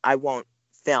thing I won't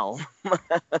film.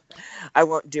 I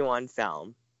won't do on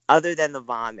film other than the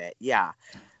vomit. Yeah.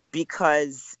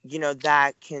 Because,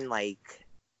 that can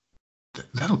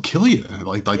that'll kill you.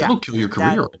 Like yeah, that'll kill your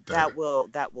career right there.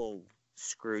 that will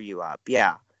screw you up.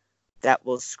 Yeah. That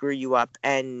will screw you up.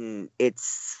 And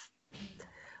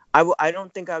I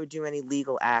don't think I would do any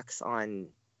legal acts on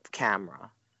camera.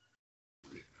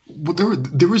 Well,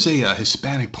 there was a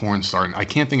Hispanic porn star, and I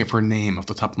can't think of her name off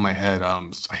the top of my head. I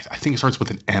think it starts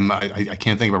with an M. I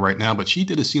can't think of it right now, but she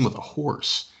did a scene with a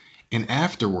horse, and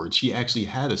afterwards, she actually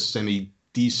had a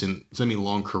semi-decent,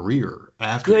 semi-long career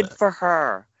after Good that. for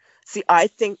her. See, I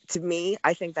think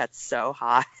that's so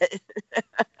hot.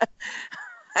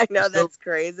 I know So, that's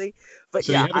crazy, but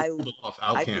so yeah, you haven't pulled it off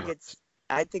out I think camera.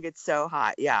 I think it's so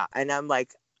hot. Yeah, and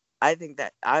I think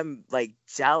that I'm like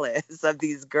jealous of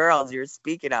these girls you're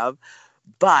speaking of,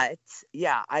 but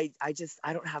yeah, I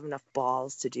don't have enough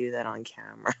balls to do that on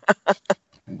camera.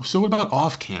 So what about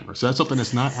off camera? So that's something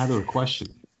that's not out of the question.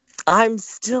 I'm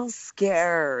still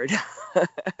scared.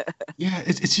 Yeah,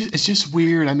 it's just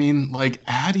weird. I mean, like,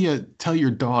 how do you tell your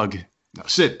dog, "No,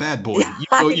 sit, bad boy"? Yeah, You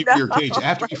I go eat know, your cage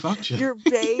after he right? fucked you. Your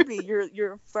baby,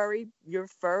 your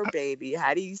fur baby.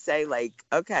 How do you say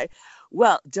okay?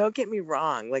 Well, don't get me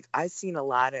wrong. I've seen a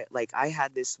lot of I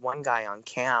had this one guy on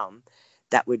cam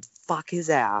that would fuck his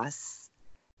ass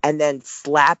and then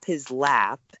slap his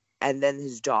lap, and then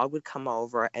his dog would come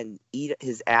over and eat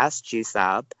his ass juice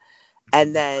up,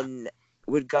 and then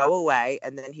would go away,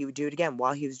 and then he would do it again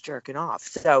while he was jerking off.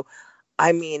 So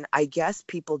I mean, I guess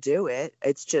people do it.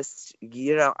 It's just,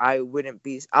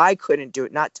 I couldn't do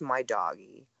it, not to my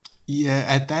doggy. Yeah,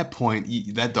 at that point,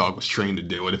 that dog was trained to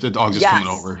do it. If the dog's just coming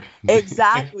Yes, over,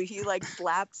 exactly. He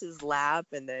slaps his lap,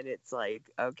 and then it's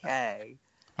okay.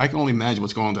 I can only imagine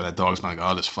what's going on to that dog's like,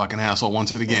 oh, this fucking asshole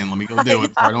wants it again. Let me go I do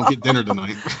it, or I don't know. get dinner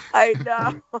tonight. I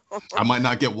know. I might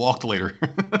not get walked later.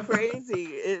 Crazy.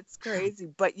 It's crazy.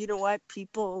 But you know what?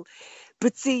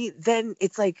 But see, then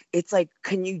it's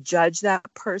can you judge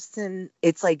that person?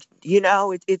 It's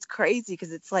it's crazy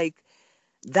because it's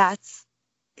that's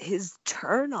his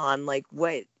turn on.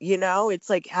 What,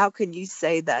 it's how can you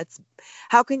say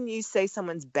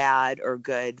someone's bad or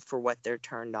good for what they're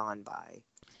turned on by?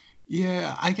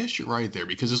 Yeah, I guess you're right there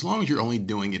because as long as you're only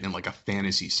doing it in like a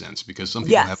fantasy sense, because some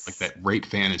people have like Yes. that rape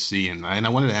fantasy, and I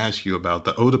wanted to ask you about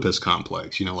the Oedipus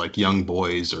complex. Like young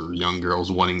boys or young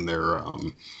girls wanting their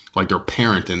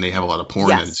parent, and they have a lot of porn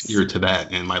that is Yes. geared to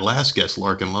that. And my last guest,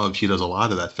 Larkin Love, she does a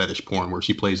lot of that fetish porn where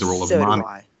she plays the role of So do Monica.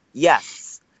 I.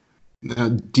 Yes.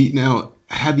 Now,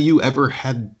 have you ever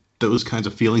had those kinds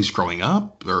of feelings growing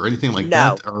up or anything like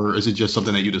No. that, or is it just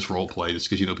something that you just role play just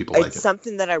because people like It's it?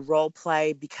 something that I role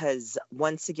play because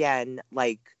once again,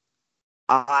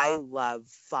 I love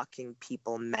fucking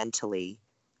people mentally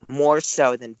more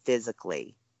so than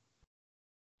physically.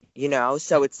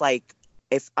 So it's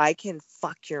if I can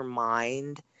fuck your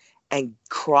mind and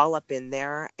crawl up in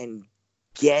there and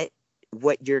get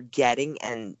what you're getting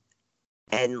and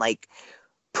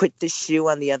put the shoe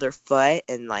on the other foot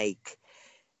and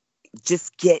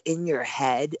just get in your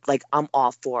head, I'm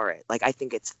all for it. I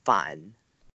think it's fun.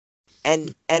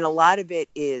 And a lot of it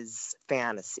is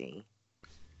fantasy.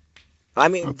 I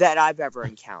mean, that I've ever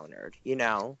encountered,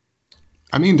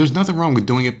 I mean, there's nothing wrong with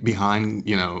doing it behind,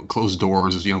 closed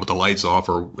doors, with the lights off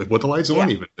or with the lights on Yeah.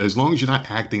 even. As long as you're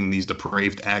not acting these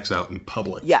depraved acts out in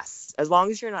public. Yes, as long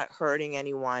as you're not hurting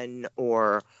anyone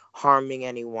or harming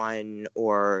anyone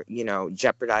or,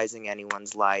 jeopardizing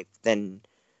anyone's life, then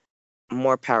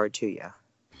more power to you.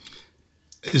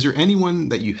 Is there anyone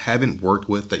that you haven't worked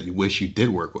with that you wish you did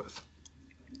work with?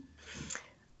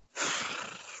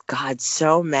 God,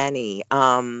 so many.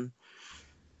 I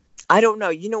don't know.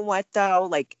 You know what though?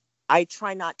 I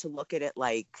try not to look at it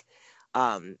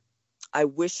I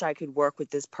wish I could work with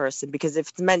this person because if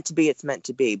it's meant to be, it's meant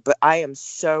to be. But I am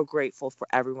so grateful for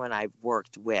everyone I've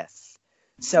worked with.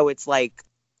 So it's I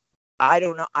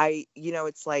don't know.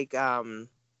 It's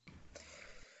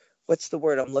what's the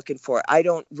word I'm looking for? I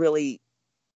don't really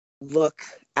look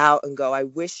out and go, I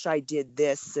wish I did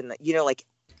this. And,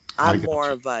 I I'm got more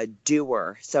you. of a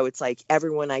doer. So it's like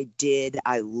everyone I did,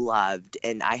 I loved,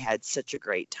 and I had such a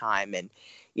great time. And,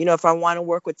 if I want to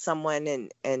work with someone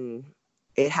and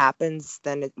it happens,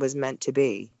 then it was meant to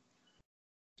be.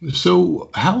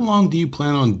 So, how long do you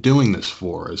plan on doing this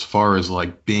for? As far as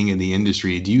like being in the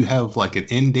industry, do you have like an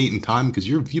end date and time? Because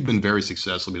you've been very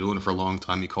successful, you've been doing it for a long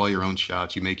time. You call your own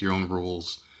shots, you make your own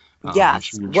rules. I'm Yes.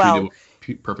 sure you're treated Well,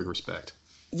 with perfect respect.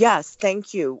 yes,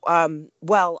 thank you.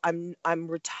 Well, I'm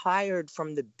retired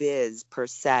from the biz per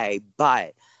se,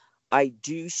 but I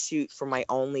do shoot for my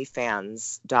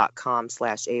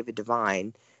onlyfans.com/Ava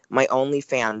Devine, my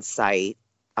OnlyFans site.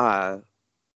 Uh,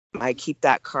 I keep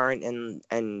that current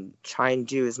and try and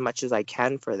do as much as I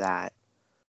can for that.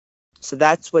 So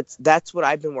that's what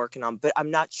I've been working on, but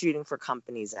I'm not shooting for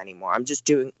companies anymore. I'm just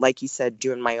doing, like you said,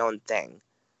 doing my own thing.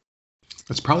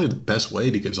 That's probably the best way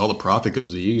because all the profit goes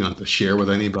to you. You don't have to share with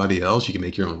anybody else. You can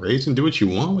make your own rates and do what you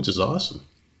want, which is awesome.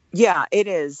 Yeah, it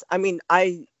is. I mean,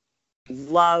 I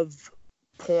love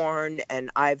porn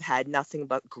and I've had nothing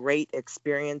but great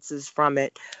experiences from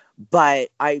it. But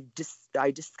I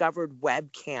discovered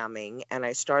webcamming and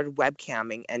I started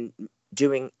webcamming and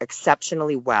doing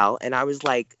exceptionally well. And I was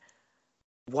like,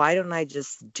 why don't I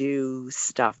just do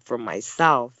stuff for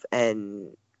myself?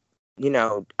 And,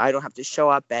 I don't have to show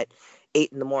up at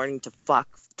 8 in the morning to fuck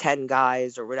 10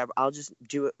 guys or whatever. I'll just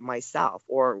do it myself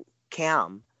or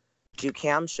do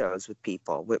cam shows with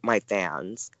people, with my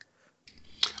fans.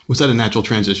 Was that a natural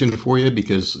transition for you?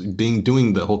 Because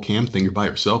doing the whole cam thing, you're by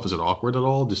yourself. Is it awkward at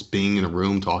all? Just being in a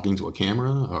room talking to a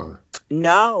camera, or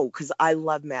No, because I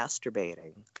love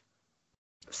masturbating.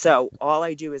 So all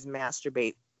I do is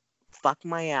masturbate, fuck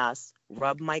my ass,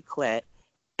 rub my clit,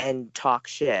 and talk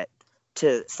shit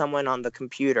to someone on the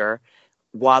computer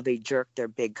while they jerk their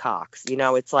big cocks.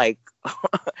 It's like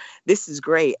this is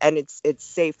great, and it's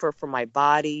safer for my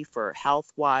body, for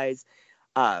health wise.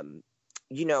 Um,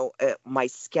 my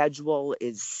schedule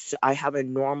is, I have a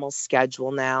normal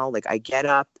schedule now. Like I get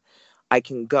up, I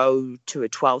can go to a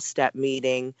 12-step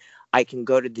meeting. I can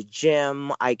go to the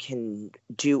gym. I can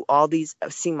do all these,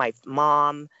 see my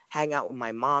mom, hang out with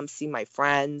my mom, see my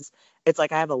friends. It's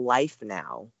like I have a life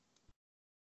now.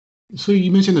 so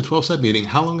you mentioned the 12 step meeting.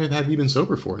 How long have you been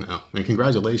sober for now? And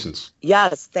congratulations.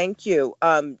 Yes, thank you.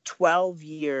 12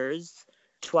 years,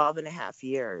 12 and a half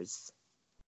years.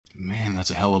 Man,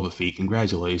 that's a hell of a feat.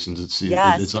 Congratulations. It's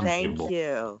Yes, thank unbelievable.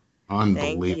 you. Thank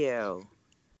Unbelievable. you.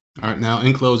 All right, now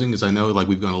in closing, because I know like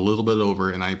we've gone a little bit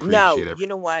over, and I No, appreciate it. you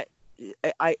know what?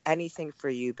 I anything for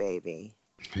you, baby.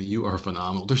 You are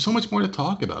phenomenal. There's so much more to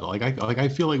talk about. I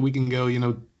feel like we can go,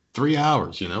 3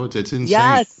 hours. It's insane.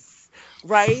 Yes.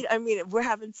 Right? I mean, we're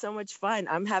having so much fun.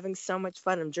 I'm having so much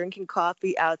fun. I'm drinking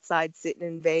coffee outside, sitting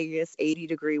in Vegas,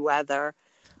 80-degree weather.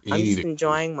 I'm 80 just degrees.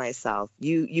 enjoying myself.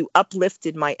 You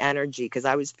uplifted my energy because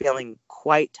I was feeling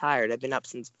quite tired. I've been up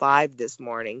since 5 this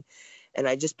morning and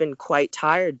I just been quite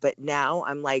tired, but now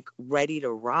I'm like ready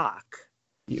to rock.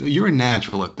 You're a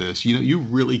natural at this. You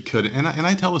really could, and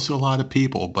I tell this to a lot of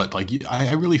people, but like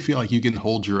I really feel like you can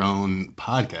hold your own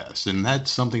podcast, and that's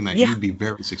something that Yeah. you'd be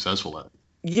very successful at.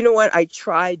 You know what? I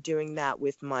tried doing that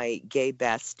with my gay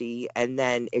bestie and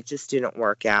then it just didn't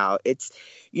work out. It's,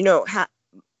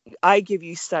 I give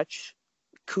you such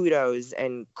kudos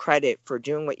and credit for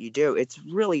doing what you do. It's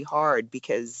really hard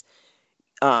because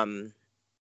um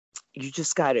you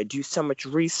just got to do so much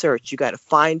research. You got to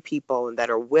find people that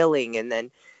are willing. And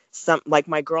then some, like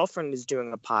my girlfriend is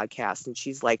doing a podcast and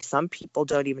she's like, some people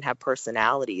don't even have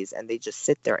personalities and they just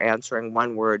sit there answering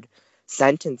one word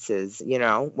sentences,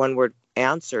 one word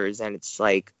answers. And it's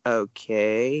like,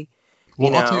 okay,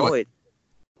 Well, I'll tell you what.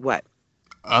 what?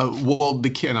 Well, the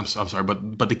key, and I'm sorry,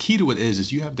 but the key to it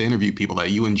is you have to interview people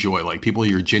that you enjoy, like people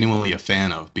you're genuinely a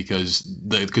fan of, because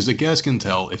the guests can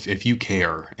tell if you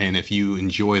care and if you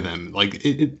enjoy them. Like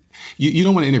you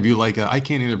don't want to interview like I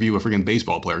can't interview a freaking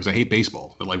baseball player because I hate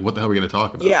baseball. But like, what the hell are we going to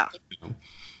talk about? Yeah.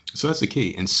 So that's the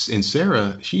key. And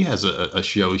Sarah, she has a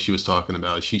show she was talking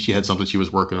about. She had something she was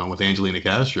working on with Angelina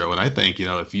Castro, and I think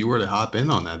if you were to hop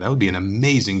in on that, that would be an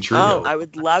amazing Oh, trio. I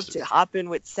would love to hop in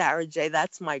with Sarah J.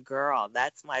 That's my girl.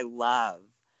 That's my love.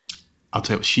 I'll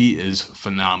tell you, she is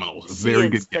phenomenal. Very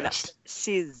good guest.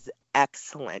 She's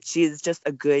excellent. She is just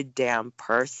a good damn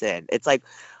person. It's like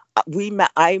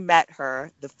I met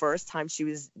her the first time she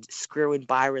was screwing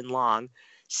Byron Long.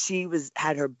 She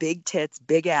had her big tits,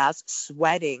 big ass,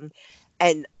 sweating.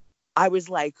 And I was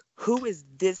like, who is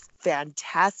this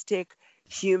fantastic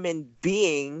human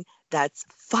being that's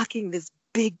fucking this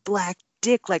big black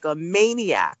dick like a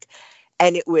maniac?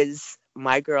 And it was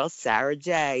my girl, Sarah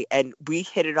J. And we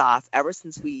hit it off ever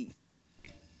since we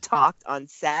talked on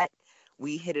set.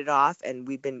 we hit it off, and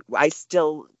I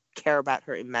still care about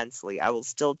her immensely. I will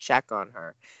still check on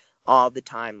her all the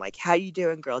time. Like, how you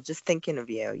doing, girl? Just thinking of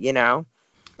you, you know?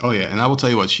 Oh yeah, and I will tell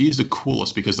you what, she's the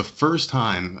coolest because the first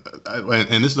time,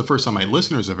 and this is the first time my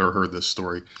listeners have ever heard this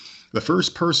story, the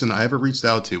first person I ever reached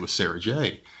out to was Sarah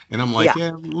J. And I'm like,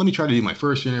 yeah, let me try to do my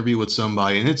first interview with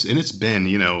somebody, and it's been,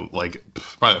 you know, like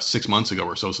probably 6 months ago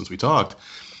or so since we talked,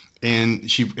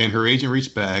 and her agent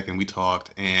reached back and we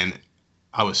talked, and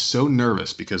I was so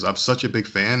nervous because I'm such a big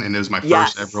fan, and it was my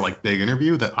first ever like big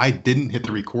interview that I didn't hit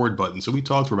the record button. So we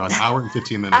talked for about an hour and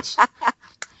 15 minutes.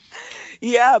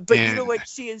 Yeah, but you know what?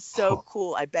 She is so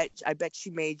cool. I bet she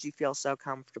made you feel so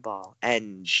comfortable,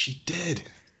 and she did.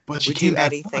 But she would came do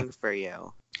back anything on. for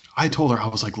you. I told her, I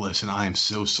was like, listen, I am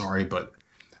so sorry, but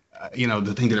you know,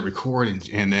 the thing didn't record,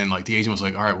 and then like the agent was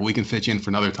like, all right, well, we can fit you in for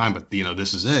another time, but you know,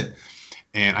 this is it.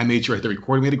 And I made sure I hit the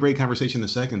recording. We had a great conversation the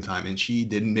second time, and she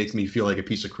didn't make me feel like a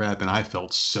piece of crap, and I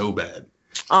felt so bad.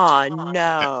 Oh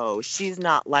no, she's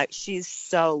not like, she's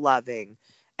so loving,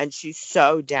 and she's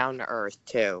so down to earth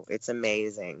too. It's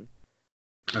amazing.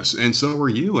 And so were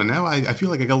you, and now I feel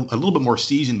like I got a little bit more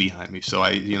season behind me. So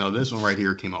you know, this one right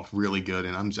here came off really good,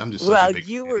 and I'm just well,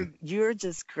 you're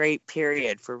just great.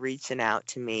 Period, for reaching out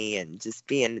to me and just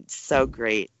being so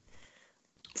great.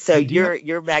 So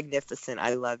you're magnificent.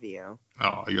 I love you.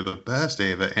 Oh, you're the best,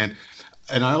 Ava, and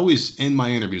I always end my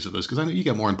interviews with this because I know you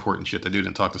got more important shit to do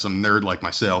than talk to some nerd like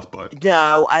myself. But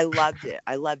no, I loved it.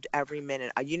 I loved every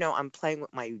minute. You know, I'm playing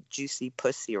with my juicy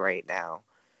pussy right now.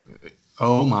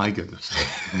 Oh my goodness.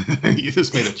 You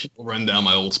just made a chill run down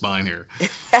my old spine here.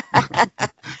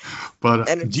 But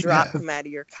and a drop come out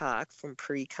of your cock from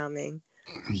pre-coming.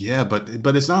 Yeah, but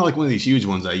it's not like one of these huge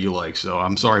ones that you like, so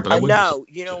I'm sorry, but I wouldn't. No,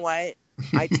 you know what?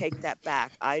 I take that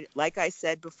back. Like I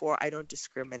said before, I don't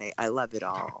discriminate. I love it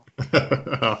all.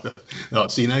 Oh,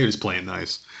 see, now you're just playing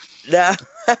nice. No.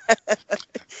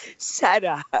 Shut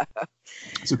up.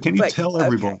 So can you tell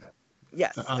everyone? Okay.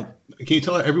 Yes. Can you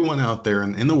tell everyone out there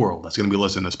in the world that's going to be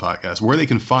listening to this podcast where they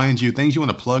can find you, things you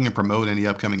want to plug and promote, any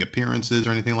upcoming appearances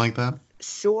or anything like that?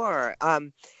 Sure.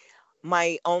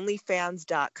 My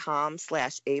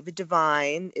onlyfans.com/Ava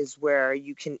Devine is where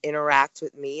you can interact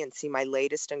with me and see my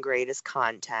latest and greatest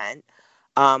content.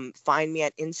 Find me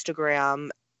at Instagram,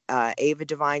 Ava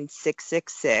Devine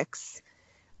 666.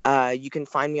 You can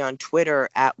find me on Twitter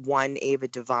at @1Ava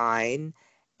Devine.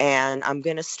 And I'm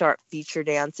going to start feature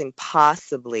dancing,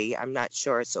 possibly. I'm not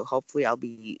sure. So hopefully I'll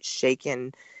be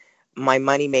shaking my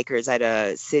moneymakers at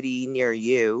a city near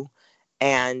you.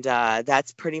 And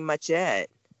that's pretty much it.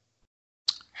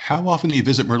 How often do you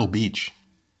visit Myrtle Beach?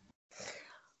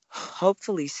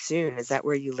 Hopefully soon. Is that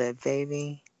where you live,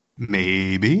 baby?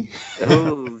 Maybe.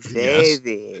 Oh,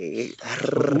 baby.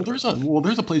 Yes. Well,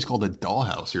 there's a place called the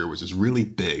Dollhouse here, which is really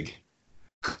big.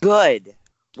 Good.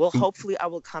 Well, hopefully I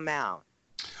will come out.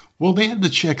 Well, they had the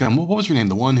chick, what was her name?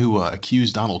 The one who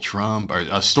accused Donald Trump,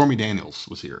 or Stormy Daniels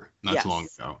was here not too long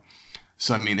ago.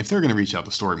 So, I mean, if they're going to reach out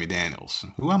to Stormy Daniels,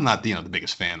 who I'm not, the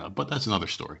biggest fan of, but that's another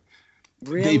story.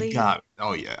 Really? They've got,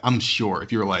 oh yeah, I'm sure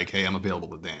if you're like, hey, I'm available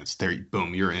to dance, there,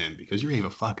 boom, you're in, because you're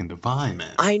Ava fucking Devine,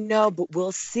 man. I know, but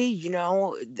we'll see,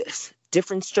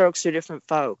 different strokes for different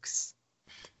folks.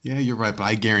 Yeah, you're right, but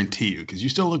I guarantee you, because you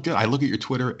still look good. I look at your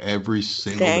Twitter every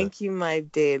single day. Thank you, my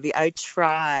baby. I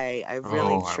try. I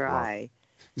really try.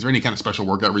 Is there any kind of special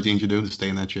workout routines you do to stay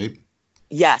in that shape?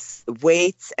 Yes,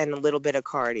 weights and a little bit of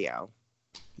cardio.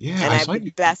 Yeah, and I have the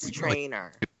best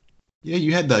trainer. Yeah,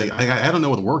 you had I don't know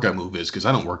what the workout move is because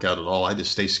I don't work out at all. I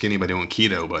just stay skinny by doing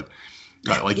keto. But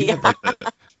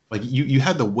you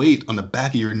had the weight on the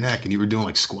back of your neck and you were doing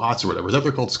like squats or whatever. Is that what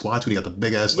they're called, squats, when you got the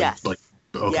big ass? Yes. Okay.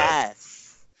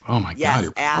 Yes. Oh my God,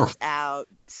 you're ass powerful. out,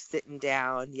 sitting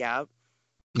down. Yep.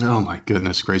 Oh my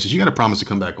goodness gracious! You got to promise to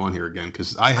come back on here again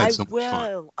because I had so much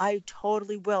fun. I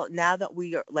totally will. Now that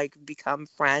we are become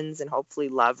friends and hopefully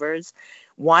lovers,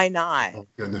 why not? Oh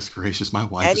goodness gracious! My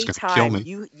wife is gonna kill me.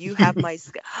 You have my.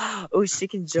 Oh, she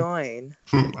can join.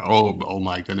 Oh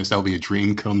my goodness! That would be a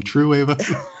dream come true, Ava.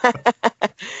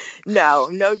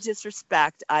 No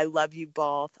disrespect. I love you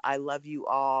both. I love you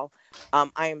all.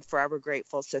 I am forever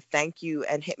grateful. So thank you,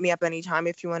 and hit me up anytime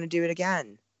if you want to do it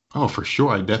again. Oh, for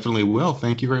sure. I definitely will.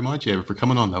 Thank you very much, Ava, for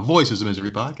coming on the Voices of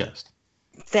Misery podcast.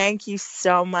 Thank you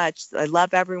so much. I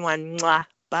love everyone. Mwah.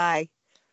 Bye.